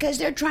her because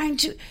they're trying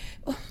to...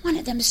 One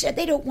of them said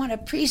they don't want a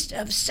priest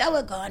of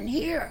Celagon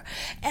here,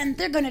 and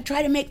they're going to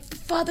try to make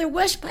Father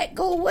Westpike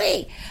go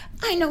away.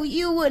 I know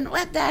you wouldn't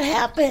let that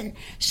happen,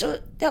 so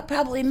they'll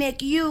probably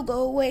make you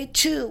go away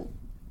too.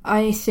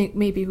 I think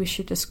maybe we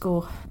should just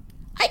go.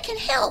 I can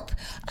help.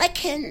 I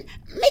can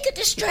make a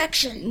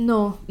distraction.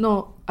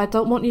 No, I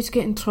don't want you to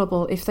get in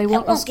trouble. If they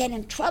want us... I won't get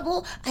in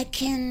trouble. I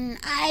can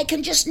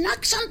just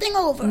knock something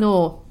over.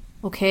 No,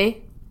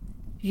 okay?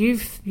 You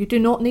do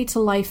not need to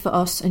lie for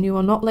us, and you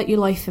will not let you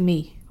lie for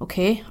me,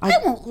 okay? I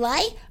won't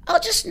lie. I'll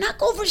just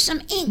knock over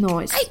some ink.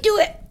 No, I do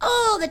it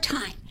all the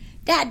time.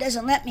 Dad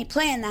doesn't let me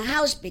play in the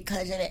house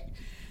because of it.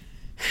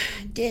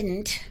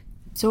 Didn't.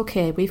 It's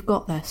okay. We've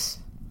got this,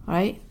 all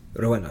right?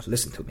 Rowena,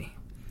 listen to me.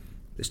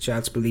 This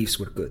child's beliefs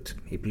were good.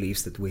 He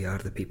believes that we are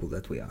the people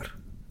that we are.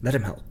 Let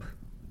him help.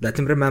 Let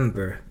him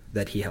remember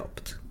that he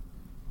helped.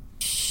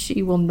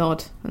 She will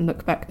nod and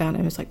look back down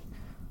and was like,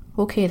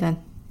 okay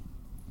then.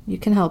 You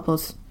can help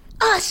us.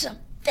 Awesome.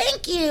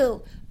 Thank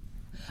you.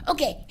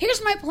 Okay,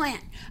 here's my plan.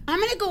 I'm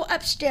going to go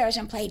upstairs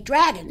and play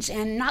dragons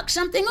and knock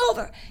something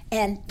over.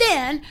 And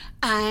then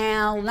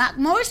I'll knock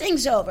more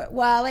things over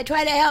while I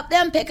try to help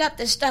them pick up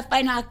the stuff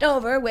I knocked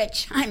over,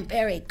 which I'm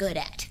very good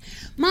at.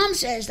 Mom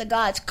says the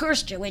gods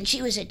cursed her when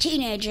she was a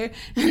teenager,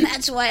 and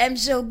that's why I'm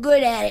so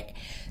good at it.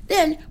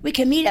 Then we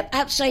can meet up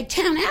outside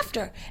town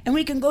after, and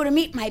we can go to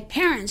meet my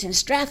parents in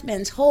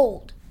Strathman's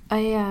Hold.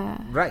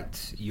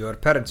 Right. Your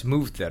parents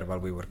moved there while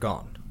we were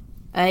gone.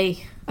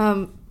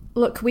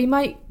 Look, we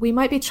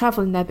might be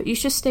travelling there, but you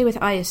should stay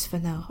with Aias for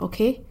now,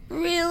 okay?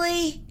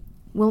 Really?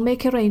 We'll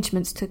make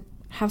arrangements to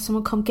have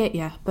someone come get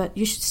you, but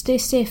you should stay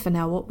safe for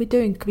now. What we're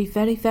doing could be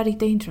very, very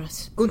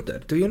dangerous.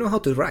 Gunther, do you know how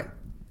to write?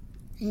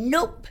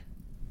 Nope.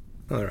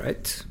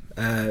 Alright.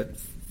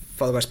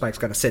 Father Westpike's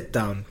gonna sit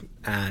down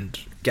and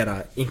get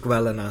an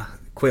inkwell and a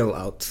quill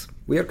out.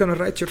 We are gonna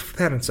write your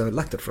parents a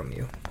letter from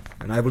you,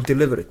 and I will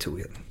deliver it to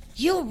you.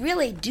 You'll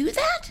really do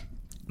that?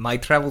 My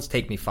travels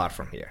take me far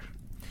from here.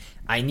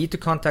 I need to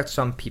contact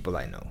some people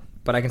I know,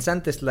 but I can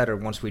send this letter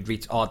once we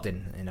reach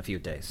Auden in a few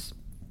days.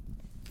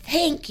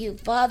 Thank you,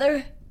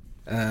 Father.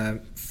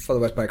 Father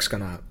Westpike's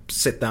gonna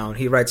sit down.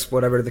 He writes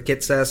whatever the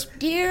kid says.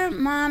 Dear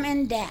Mom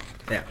and Dad.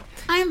 Yeah.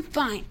 I'm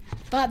fine.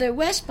 Father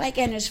Westpike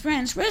and his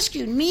friends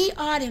rescued me,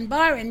 Odd, and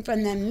Byron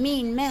from the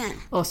mean men.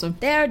 Awesome.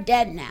 They're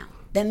dead now,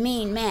 the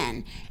mean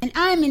men. And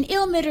I'm in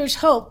Ilmater's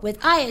Hope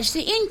with Aias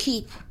the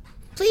innkeep.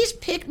 Please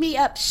pick me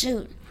up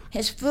soon.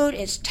 His food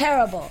is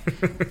terrible,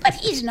 but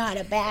he's not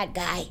a bad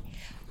guy.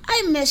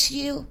 I miss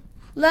you.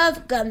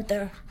 Love,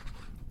 Gunther.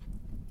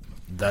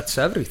 That's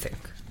everything.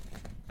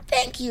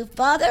 Thank you,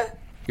 Father.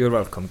 You're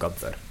welcome,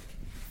 Gunther.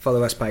 Father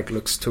Westpike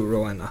looks to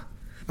Rowena.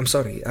 I'm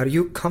sorry, are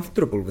you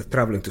comfortable with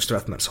traveling to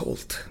Strathman's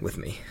Hold with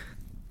me?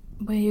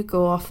 Where you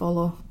go, I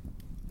follow.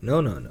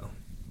 No.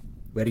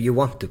 Where you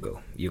want to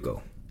go, you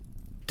go.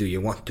 Do you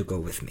want to go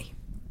with me?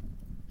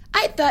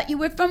 I thought you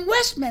were from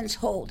Westman's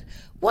Hold.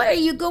 Why are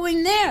you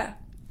going there?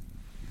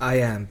 I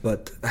am,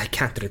 but I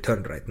can't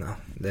return right now.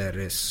 There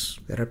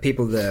are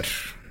people there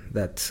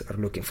that are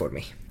looking for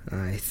me.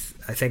 I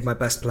think my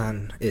best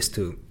plan is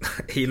to...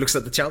 He looks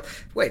at the child.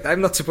 Wait, I'm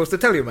not supposed to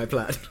tell you my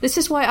plan. This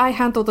is why I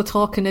handle the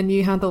talking and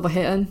you handle the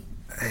hitting.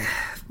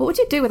 What would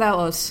you do without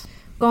us?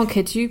 Go on,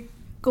 kids, you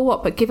go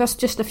up, but give us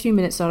just a few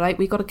minutes, alright?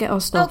 We got to get our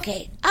stuff.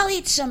 Okay, I'll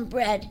eat some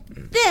bread.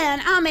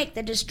 Then I'll make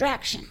the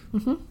distraction.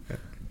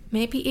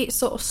 Maybe eat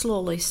sort of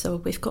slowly, so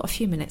we've got a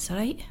few minutes,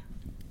 alright?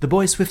 The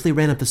boy swiftly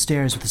ran up the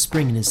stairs with a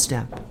spring in his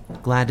step,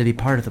 glad to be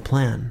part of the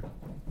plan.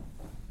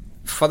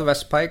 Father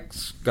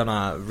Westpike's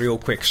gonna real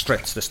quick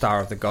stretch the Star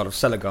of the God of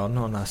Celagon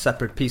on a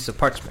separate piece of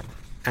parchment.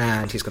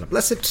 And he's gonna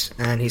bless it,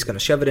 and he's gonna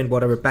shove it in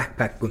whatever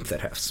backpack Gunther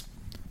has.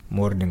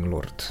 Morning,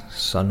 Lord,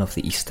 son of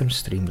the Eastern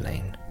Stream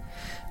Lane.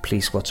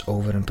 Please watch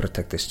over and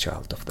protect this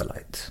child of the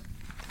light.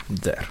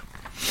 There.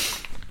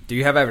 Do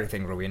you have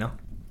everything, Rowena?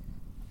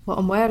 What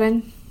I'm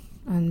wearing,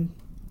 and...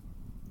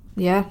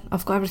 yeah,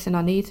 I've got everything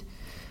I need.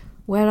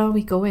 Where are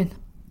we going?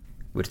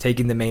 We're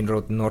taking the main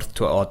road north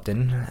to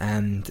Auden,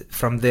 and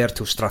from there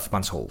to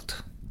Strathman's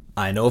Hold.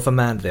 I know of a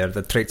man there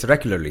that trades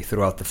regularly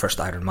throughout the First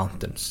Iron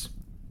Mountains.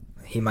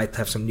 He might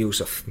have some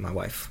news of my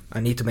wife. I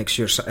need to make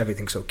sure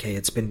everything's okay.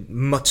 It's been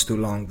much too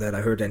long that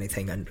I heard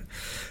anything, and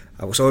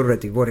I was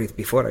already worried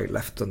before I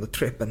left on the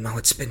trip, and now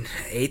it's been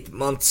 8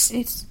 months.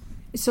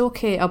 It's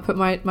okay. I'll put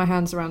my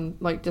hands around,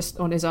 like, just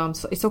on his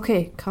arms. It's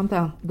okay. Calm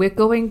down. We're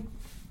going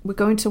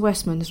to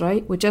Westman's,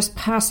 right? We're just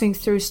passing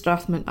through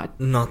Strathman.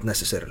 Not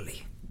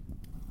necessarily.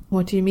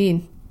 What do you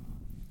mean?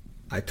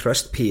 I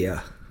trust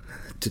Pia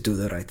to do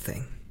the right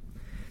thing.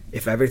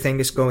 If everything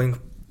is going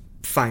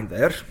fine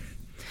there,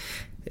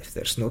 if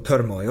there's no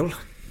turmoil,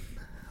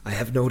 I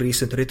have no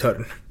reason to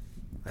return.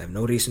 I have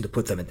no reason to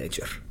put them in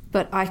danger.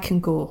 But I can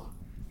go.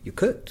 You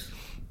could.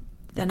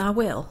 Then I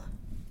will.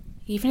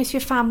 Even if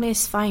your family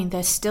is fine,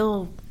 they're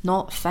still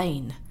not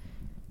fine.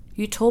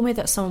 You told me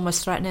that someone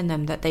was threatening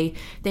them, that they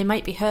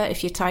might be hurt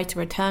if you tried to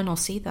return or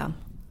see them.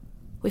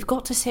 We've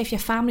got to save your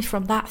family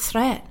from that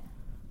threat.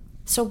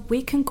 So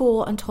we can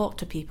go and talk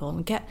to people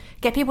and get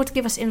people to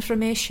give us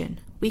information.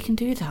 We can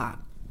do that.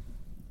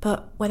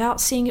 But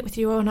without seeing it with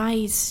your own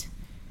eyes...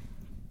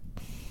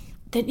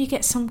 Didn't you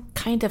get some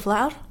kind of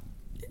letter?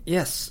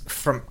 Yes,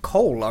 from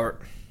Cole,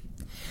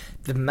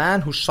 the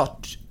man who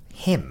shot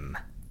him,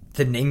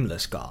 the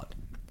nameless god.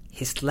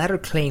 His letter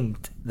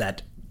claimed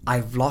that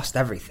I've lost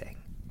everything.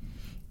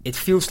 It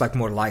feels like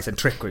more lies and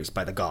trickeries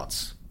by the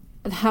gods.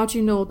 And how do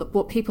you know that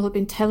what people have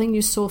been telling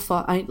you so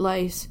far ain't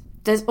lies?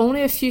 There's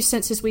only a few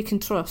senses we can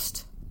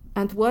trust.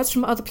 And words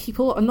from other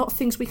people are not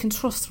things we can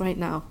trust right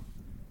now.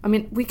 I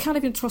mean, we can't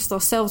even trust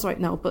ourselves right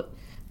now, but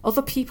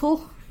other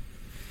people...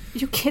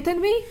 You kidding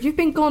me? You've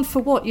been gone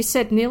for what? You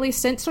said nearly a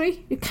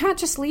century? You can't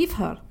just leave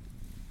her.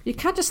 You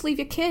can't just leave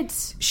your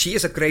kids. She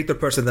is a greater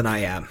person than I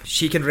am.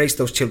 She can raise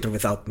those children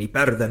without me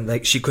better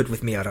than she could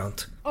with me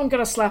around. I'm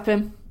gonna slap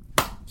him.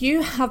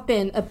 You have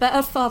been a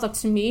better father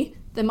to me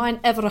than mine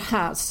ever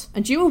has.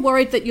 And you were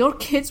worried that your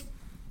kids...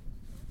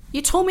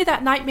 You told me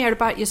that nightmare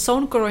about your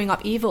son growing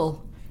up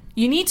evil.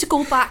 You need to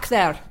go back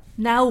there.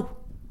 Now.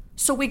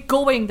 So we're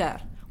going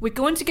there. We're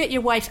going to get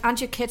your wife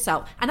and your kids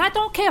out. And I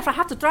don't care if I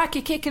have to drag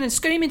you kicking and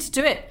screaming to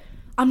do it.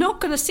 I'm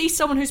not going to see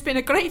someone who's been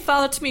a great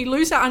father to me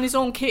lose out on his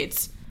own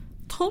kids.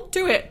 Don't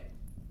do it.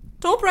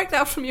 Don't break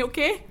that from me,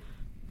 okay?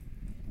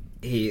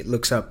 He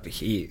looks up.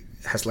 He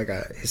has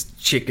his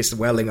cheek is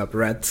welling up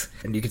red.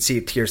 And you can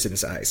see tears in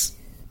his eyes.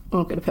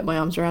 I'm going to put my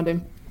arms around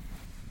him.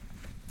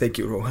 Thank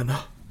you,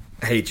 Rowena.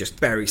 He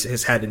just buries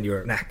his head in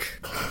your neck.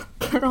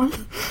 Put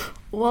on.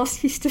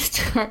 Whilst he's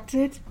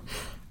distracted...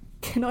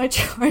 Can I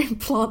try and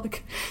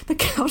plant the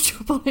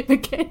caltrop on him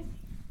again?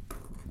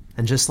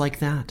 And just like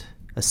that,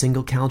 a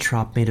single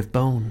caltrop made of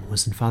bone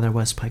was in Father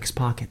Westpike's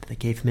pocket that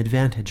gave him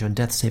advantage on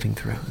death saving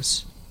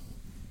throws.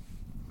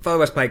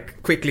 Father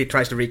Westpike quickly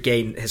tries to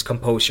regain his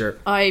composure.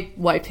 I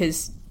wipe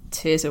his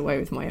tears away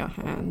with my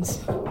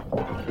hands.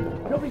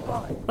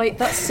 Right,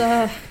 that's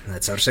our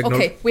signal.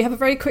 Okay, we have a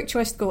very quick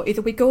choice to go.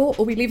 Either we go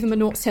or we leave them a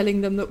note telling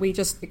them that we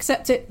just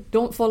accept it,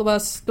 don't follow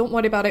us, don't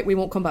worry about it, we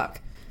won't come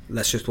back.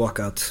 Let's just walk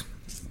out.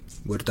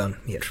 We're done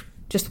here.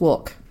 Just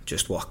walk.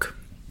 Just walk.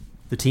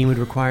 The team would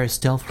require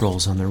stealth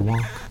rolls on their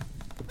walk.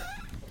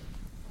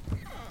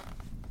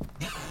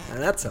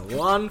 That's a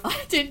 1.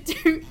 I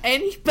didn't do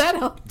any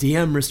better.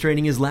 DM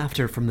restraining his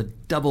laughter from the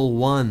double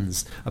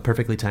ones. A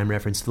perfectly timed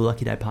reference to the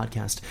Lucky Die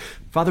podcast.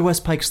 Father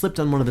Westpike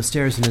slipped on one of the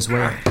stairs in his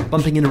way,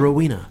 bumping into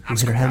Rowena, who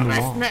hit her head on the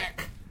wall.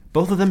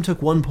 Both of them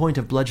took 1 point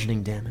of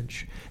bludgeoning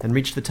damage and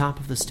reached the top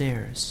of the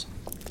stairs.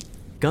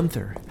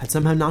 Gunther had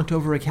somehow knocked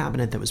over a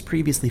cabinet that was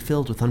previously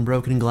filled with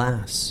unbroken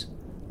glass.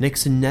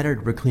 Nix and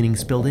Neddard were cleaning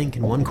spilled ink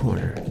in one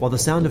corner, while the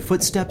sound of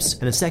footsteps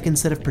and a second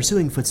set of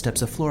pursuing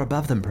footsteps a floor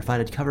above them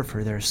provided cover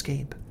for their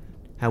escape.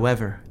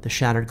 However, the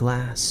shattered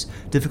glass,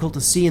 difficult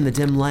to see in the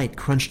dim light,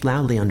 crunched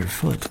loudly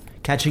underfoot,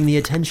 catching the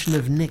attention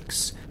of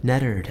Nix,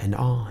 Neddard, and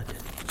Odd.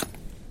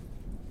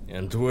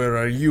 And where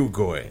are you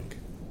going?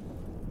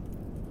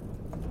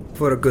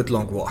 For a good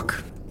long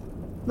walk.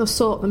 The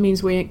sort that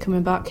means we ain't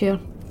coming back here.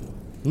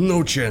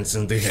 No chance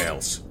in the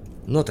hells.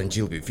 Not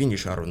until we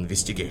finish our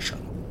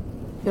investigation.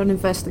 Your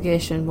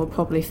investigation will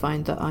probably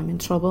find that I'm in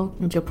trouble,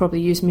 and you'll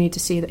probably use me to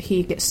see that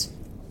he gets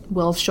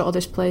well shot of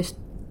this place.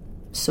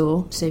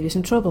 So, save you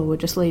some trouble, we're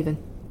just leaving.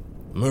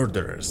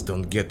 Murderers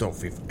don't get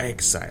off with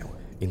exile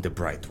in the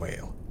Bright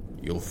Vale.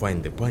 You'll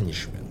find the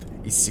punishment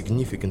is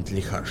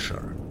significantly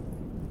harsher.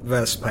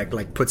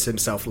 Wellspike, puts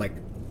himself,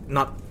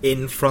 not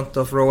in front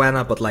of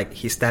Rowena, but,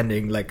 he's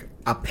standing,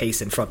 a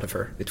pace in front of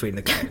her, between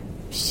the guy.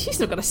 She's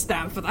not gonna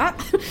stand for that.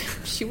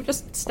 She would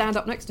just stand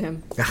up next to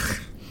him. Ugh,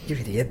 you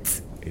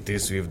idiot. It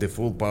is with the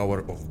full power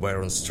of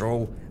Baron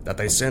Stroll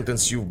that I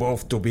sentence you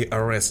both to be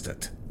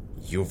arrested.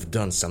 You've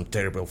done some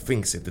terrible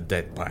things at the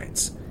Dead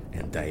Pines,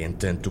 and I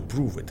intend to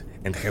prove it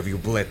and have you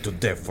bled to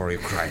death for your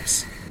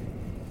crimes.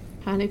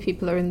 How many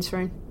people are in this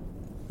room?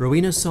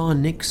 Rowena saw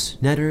Nix,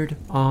 Neddard,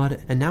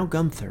 Odd, and now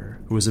Gunther,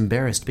 who was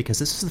embarrassed because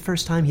this was the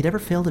first time he'd ever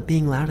failed at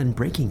being loud and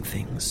breaking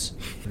things.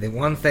 The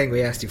one thing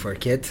we asked you for,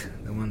 kid.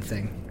 The one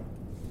thing.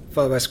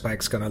 Father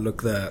Westpike's gonna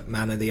look the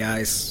man in the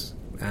eyes,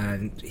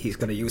 and he's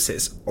gonna use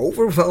his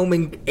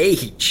overwhelming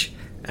age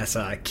as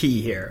a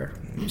key here.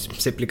 He's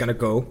simply gonna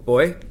go,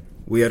 boy,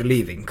 we are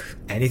leaving.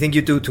 Anything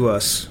you do to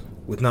us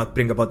would not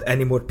bring about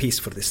any more peace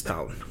for this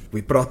town.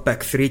 We brought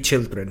back 3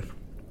 children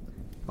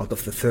out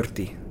of the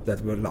 30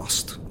 that were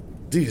lost.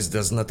 This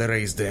does not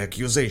erase the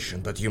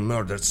accusation that you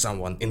murdered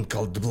someone in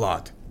cold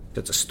blood.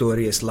 That the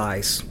story is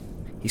lies.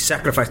 He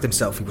sacrificed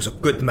himself. He was a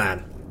good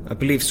man. I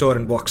believe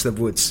Soren walks the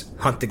woods,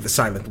 hunting the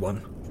Silent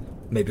One.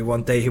 Maybe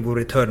one day he will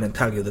return and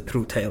tell you the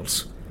true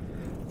tales.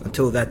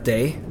 Until that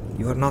day,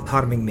 you are not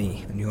harming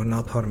me, and you are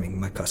not harming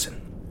my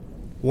cousin.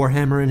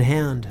 Warhammer in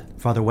hand,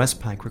 Father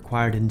Westpike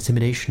required an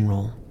intimidation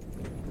roll.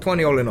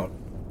 20 all in all.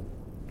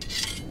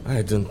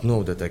 I don't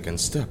know that I can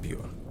stop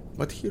you,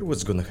 but here's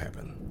what's gonna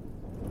happen.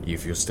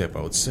 If you step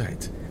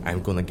outside,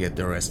 I'm gonna get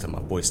the rest of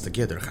my boys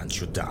together, hunt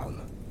you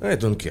down. I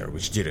don't care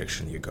which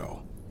direction you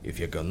go. If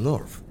you go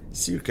north,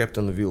 Sir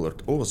Captain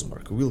Willard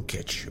Osmark will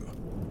catch you.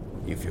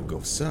 If you go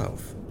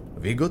south,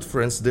 we got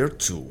friends there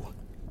too.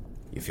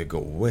 If you go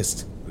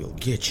west, we'll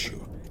get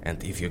you.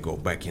 And if you go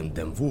back in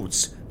them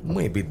woods,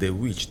 maybe the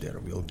witch there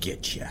will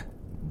get ya.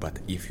 But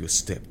if you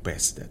step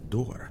past that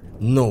door,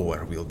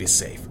 nowhere will be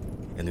safe.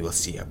 And we'll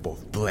see you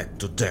both bled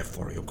to death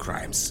for your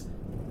crimes.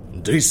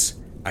 This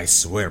I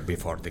swear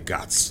before the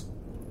gods.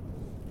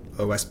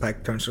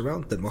 Westpike turns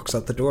around, then walks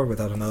out the door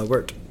without another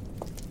word.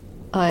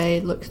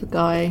 I look the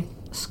guy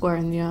square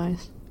in the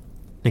eyes.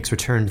 Nix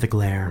returned the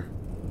glare.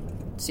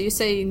 So you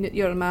say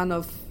you're a man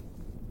of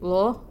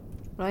law,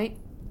 right?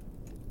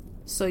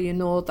 So you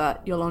know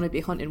that you'll only be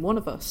hunting one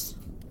of us.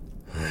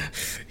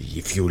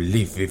 If you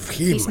live with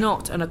him... He's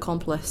not an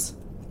accomplice.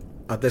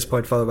 At this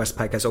point, Father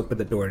Westpike has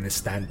opened the door and is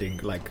standing,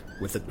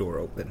 with the door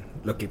open,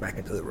 looking back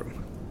into the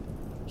room.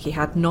 He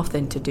had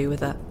nothing to do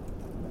with it.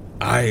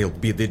 I'll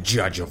be the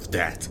judge of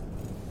that.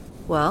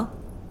 Well,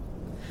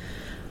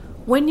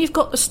 when you've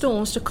got the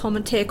stones to come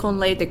and take on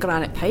Lady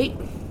Granite Pike,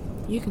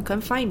 you can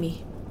come find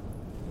me.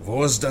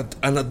 Was that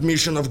an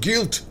admission of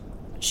guilt?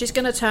 She's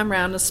gonna turn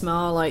around and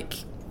smile I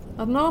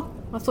don't know.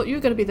 I thought you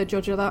were gonna be the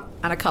judge of that.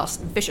 And I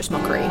cast Vicious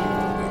Mockery.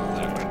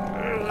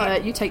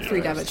 You take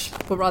 3 damage.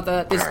 But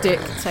rather, this dick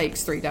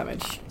takes 3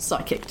 damage.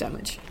 Psychic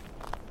damage.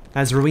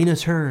 As Rowena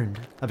turned,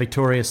 a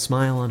victorious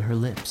smile on her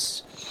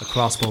lips, a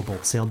crossbow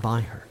bolt sailed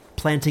by her,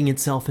 planting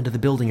itself into the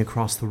building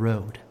across the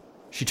road.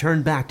 She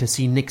turned back to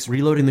see Nix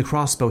reloading the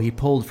crossbow he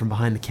pulled from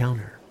behind the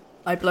counter.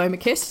 I blow him a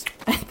kiss,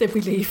 and then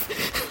we leave.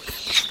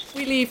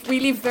 We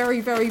leave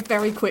very, very,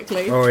 very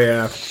quickly. Oh,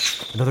 yeah.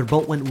 Another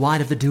bolt went wide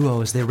of the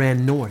duo as they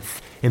ran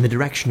north, in the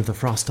direction of the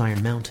Frost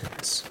Iron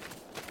Mountains.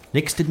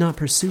 Nix did not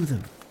pursue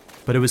them,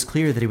 but it was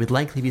clear that he would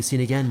likely be seen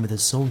again with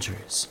his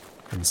soldiers,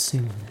 and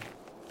soon.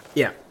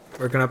 Yeah,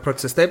 we're gonna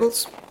approach the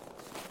stables.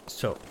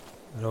 So,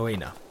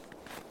 Rowena,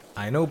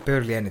 I know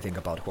barely anything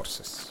about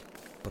horses,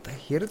 but I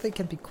hear they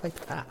can be quite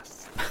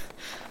fast.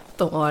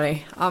 Don't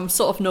worry, I'm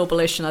sort of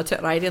noble-ish and I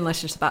took riding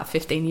lessons about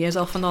 15 years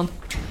off and on.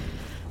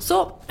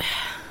 So,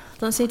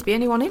 doesn't seem to be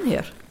anyone in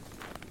here.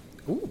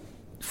 Ooh,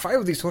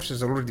 5 of these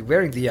horses are already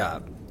wearing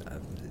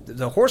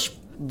the horse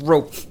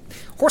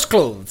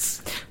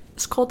clothes.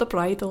 It's called the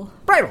bridle.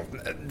 Bridle!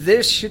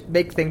 This should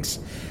make things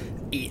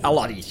a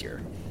lot easier.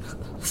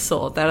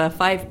 So, there are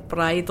 5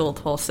 bridled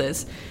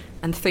horses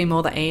and 3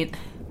 more that ain't.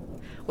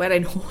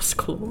 Wearing horse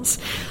clothes.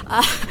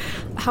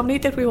 How many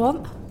did we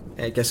want?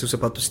 I guess who's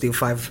about to steal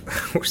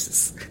 5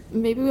 horses?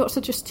 Maybe we ought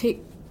to just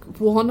take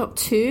 1 or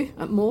 2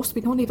 at most.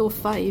 We don't need all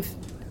 5.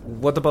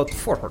 What about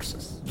 4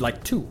 horses?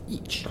 2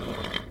 each.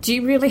 Do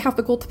you really have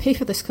the gold to pay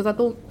for this? Because I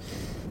don't...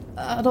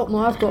 I don't know,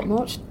 I've got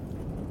much.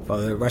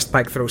 Father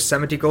Westpike throws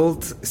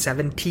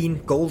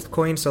 17 gold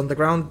coins on the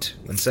ground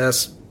and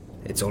says,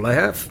 "It's all I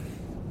have."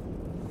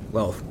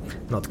 Well,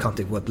 not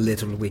counting what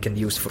little we can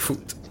use for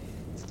food.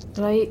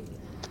 Right.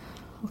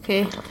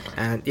 Okay.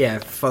 And yeah,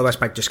 Father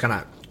Westpike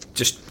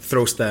just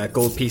throws the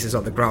gold pieces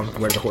on the ground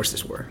where the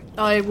horses were.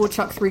 I will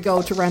chuck 3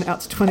 gold to round it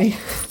out to 20.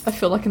 I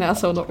feel like an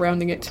asshole not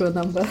rounding it to a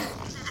number.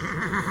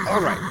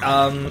 Alright,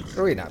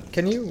 Rowena,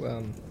 can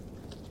you,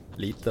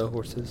 lead the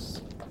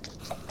horses?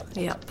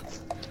 Yep.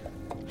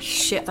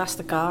 Shit, that's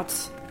the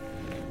guards.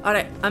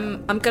 Alright,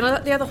 I'm gonna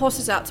let the other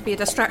horses out to be a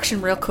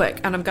distraction real quick,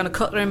 and I'm gonna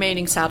cut the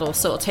remaining saddles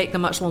so it'll take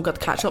them much longer to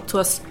catch up to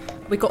us.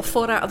 We got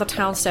 4 out of the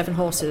town's 7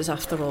 horses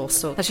after all,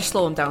 so let's just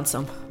slow them down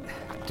some.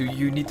 Do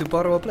you need to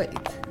borrow a blade?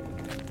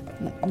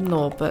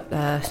 No, but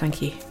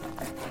thank you.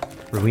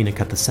 Rowena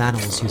cut the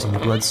saddles using the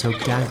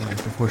blood-soaked dagger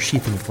before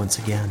sheathing it once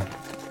again.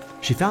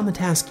 She found the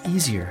task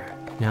easier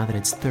now that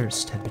its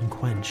thirst had been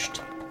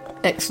quenched.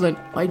 Excellent.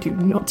 I do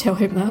not tell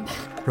him that.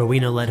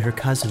 Rowena led her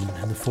cousin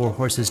and the 4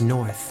 horses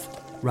north,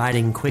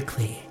 riding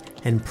quickly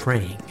and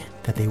praying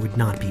that they would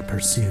not be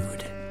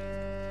pursued.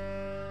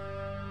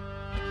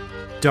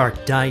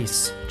 Dark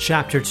Dice,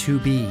 Chapter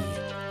 2B,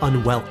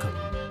 Unwelcome,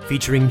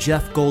 featuring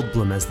Jeff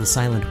Goldblum as the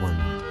Silent One,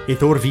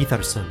 Ithor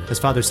Vitharsson as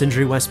Father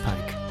Sindri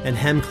Westpike, and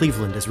Ham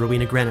Cleveland as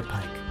Rowena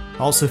Granitepike.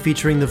 Also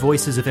featuring the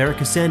voices of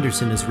Erica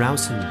Sanderson as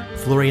Rousen,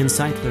 Florian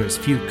Seidler as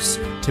Fuchs,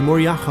 Timur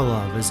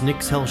Yakhalov as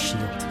Nix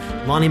Hellshield,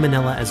 Lonnie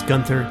Manella as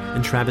Gunther,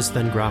 and Travis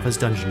Vengroff as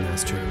Dungeon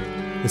Master.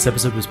 This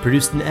episode was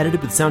produced and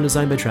edited with sound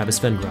design by Travis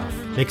Vengroff,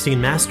 mixing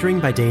and mastering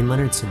by Dane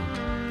Leonardson.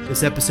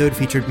 This episode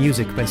featured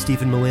music by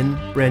Stephen Malin,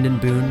 Brandon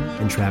Boone,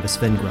 and Travis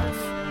Vengroff.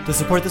 To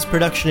support this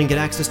production and get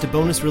access to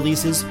bonus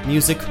releases,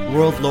 music,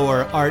 world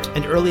lore, art,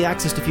 and early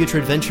access to future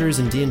adventures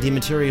and D&D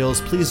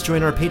materials, please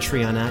join our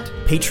Patreon at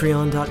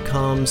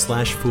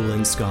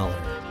patreon.com/foolandscholar.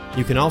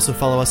 You can also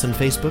follow us on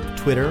Facebook,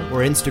 Twitter, or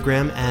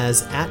Instagram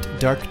as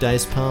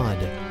 @DarkDicePod.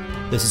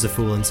 This is a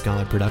Fool and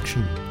Scholar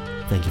production.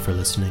 Thank you for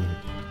listening.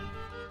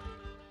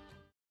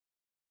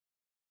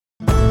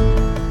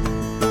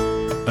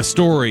 A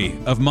story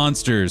of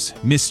monsters,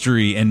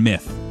 mystery, and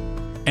myth,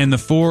 and the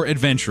 4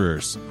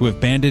 adventurers who have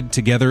banded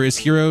together as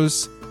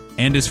heroes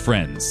and as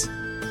friends.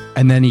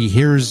 And then he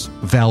hears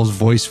Val's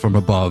voice from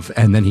above,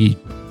 and then he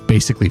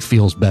basically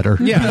feels better.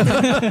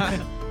 Yeah.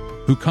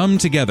 Who come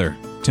together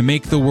to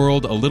make the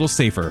world a little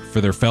safer for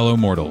their fellow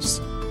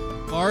mortals.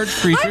 Large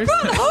creatures.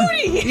 I brought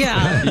Hody!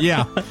 Yeah.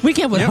 Yeah. We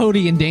can't put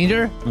Hody in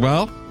danger.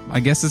 Well, I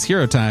guess it's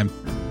hero time.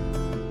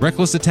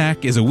 Reckless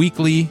Attack is a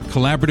weekly,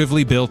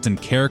 collaboratively built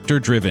and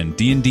character-driven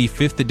D&D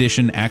 5th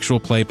edition actual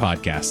play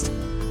podcast.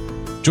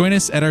 Join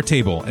us at our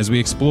table as we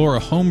explore a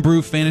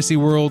homebrew fantasy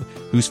world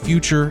whose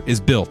future is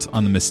built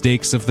on the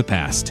mistakes of the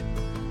past.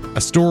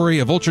 A story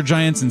of ultra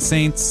giants and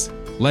saints,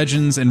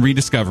 legends and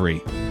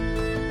rediscovery,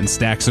 and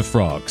stacks of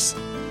frogs.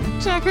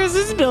 Chakras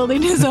is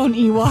building his own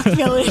Ewok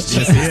village.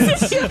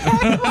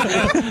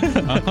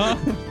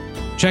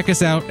 Check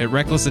us out at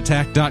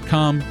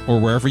recklessattack.com or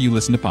wherever you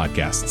listen to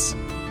podcasts.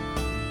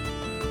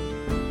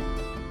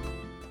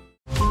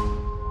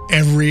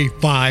 Every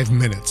 5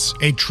 minutes,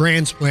 a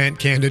transplant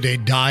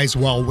candidate dies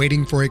while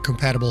waiting for a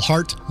compatible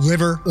heart,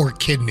 liver, or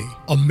kidney.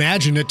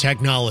 Imagine a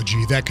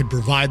technology that could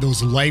provide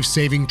those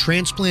life-saving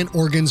transplant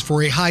organs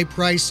for a high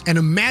price, and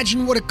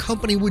imagine what a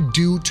company would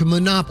do to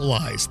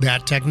monopolize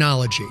that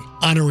technology.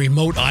 On a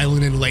remote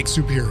island in Lake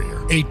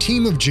Superior, a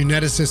team of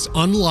geneticists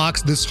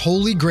unlocks this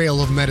holy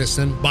grail of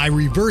medicine by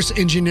reverse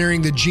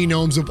engineering the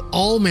genomes of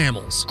all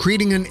mammals,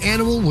 creating an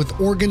animal with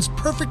organs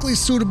perfectly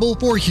suitable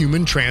for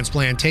human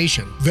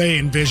transplantation. They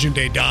envisioned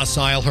a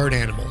docile herd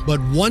animal,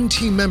 but one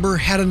team member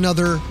had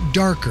another,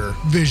 darker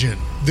vision.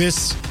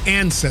 This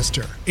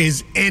ancestor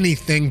is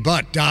anything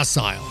but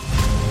docile.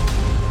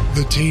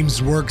 The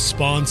team's work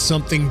spawned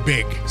something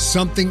big,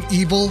 something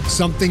evil,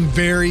 something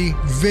very,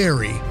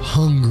 very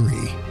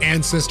hungry.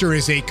 Ancestor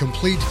is a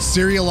complete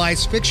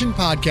serialized fiction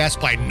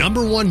podcast by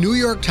 #1 New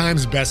York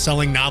Times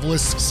bestselling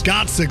novelist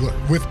Scott Sigler,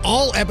 with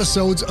all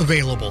episodes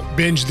available.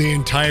 Binge the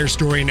entire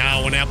story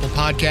now on Apple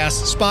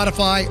Podcasts,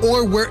 Spotify,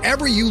 or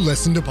wherever you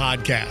listen to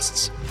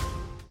podcasts.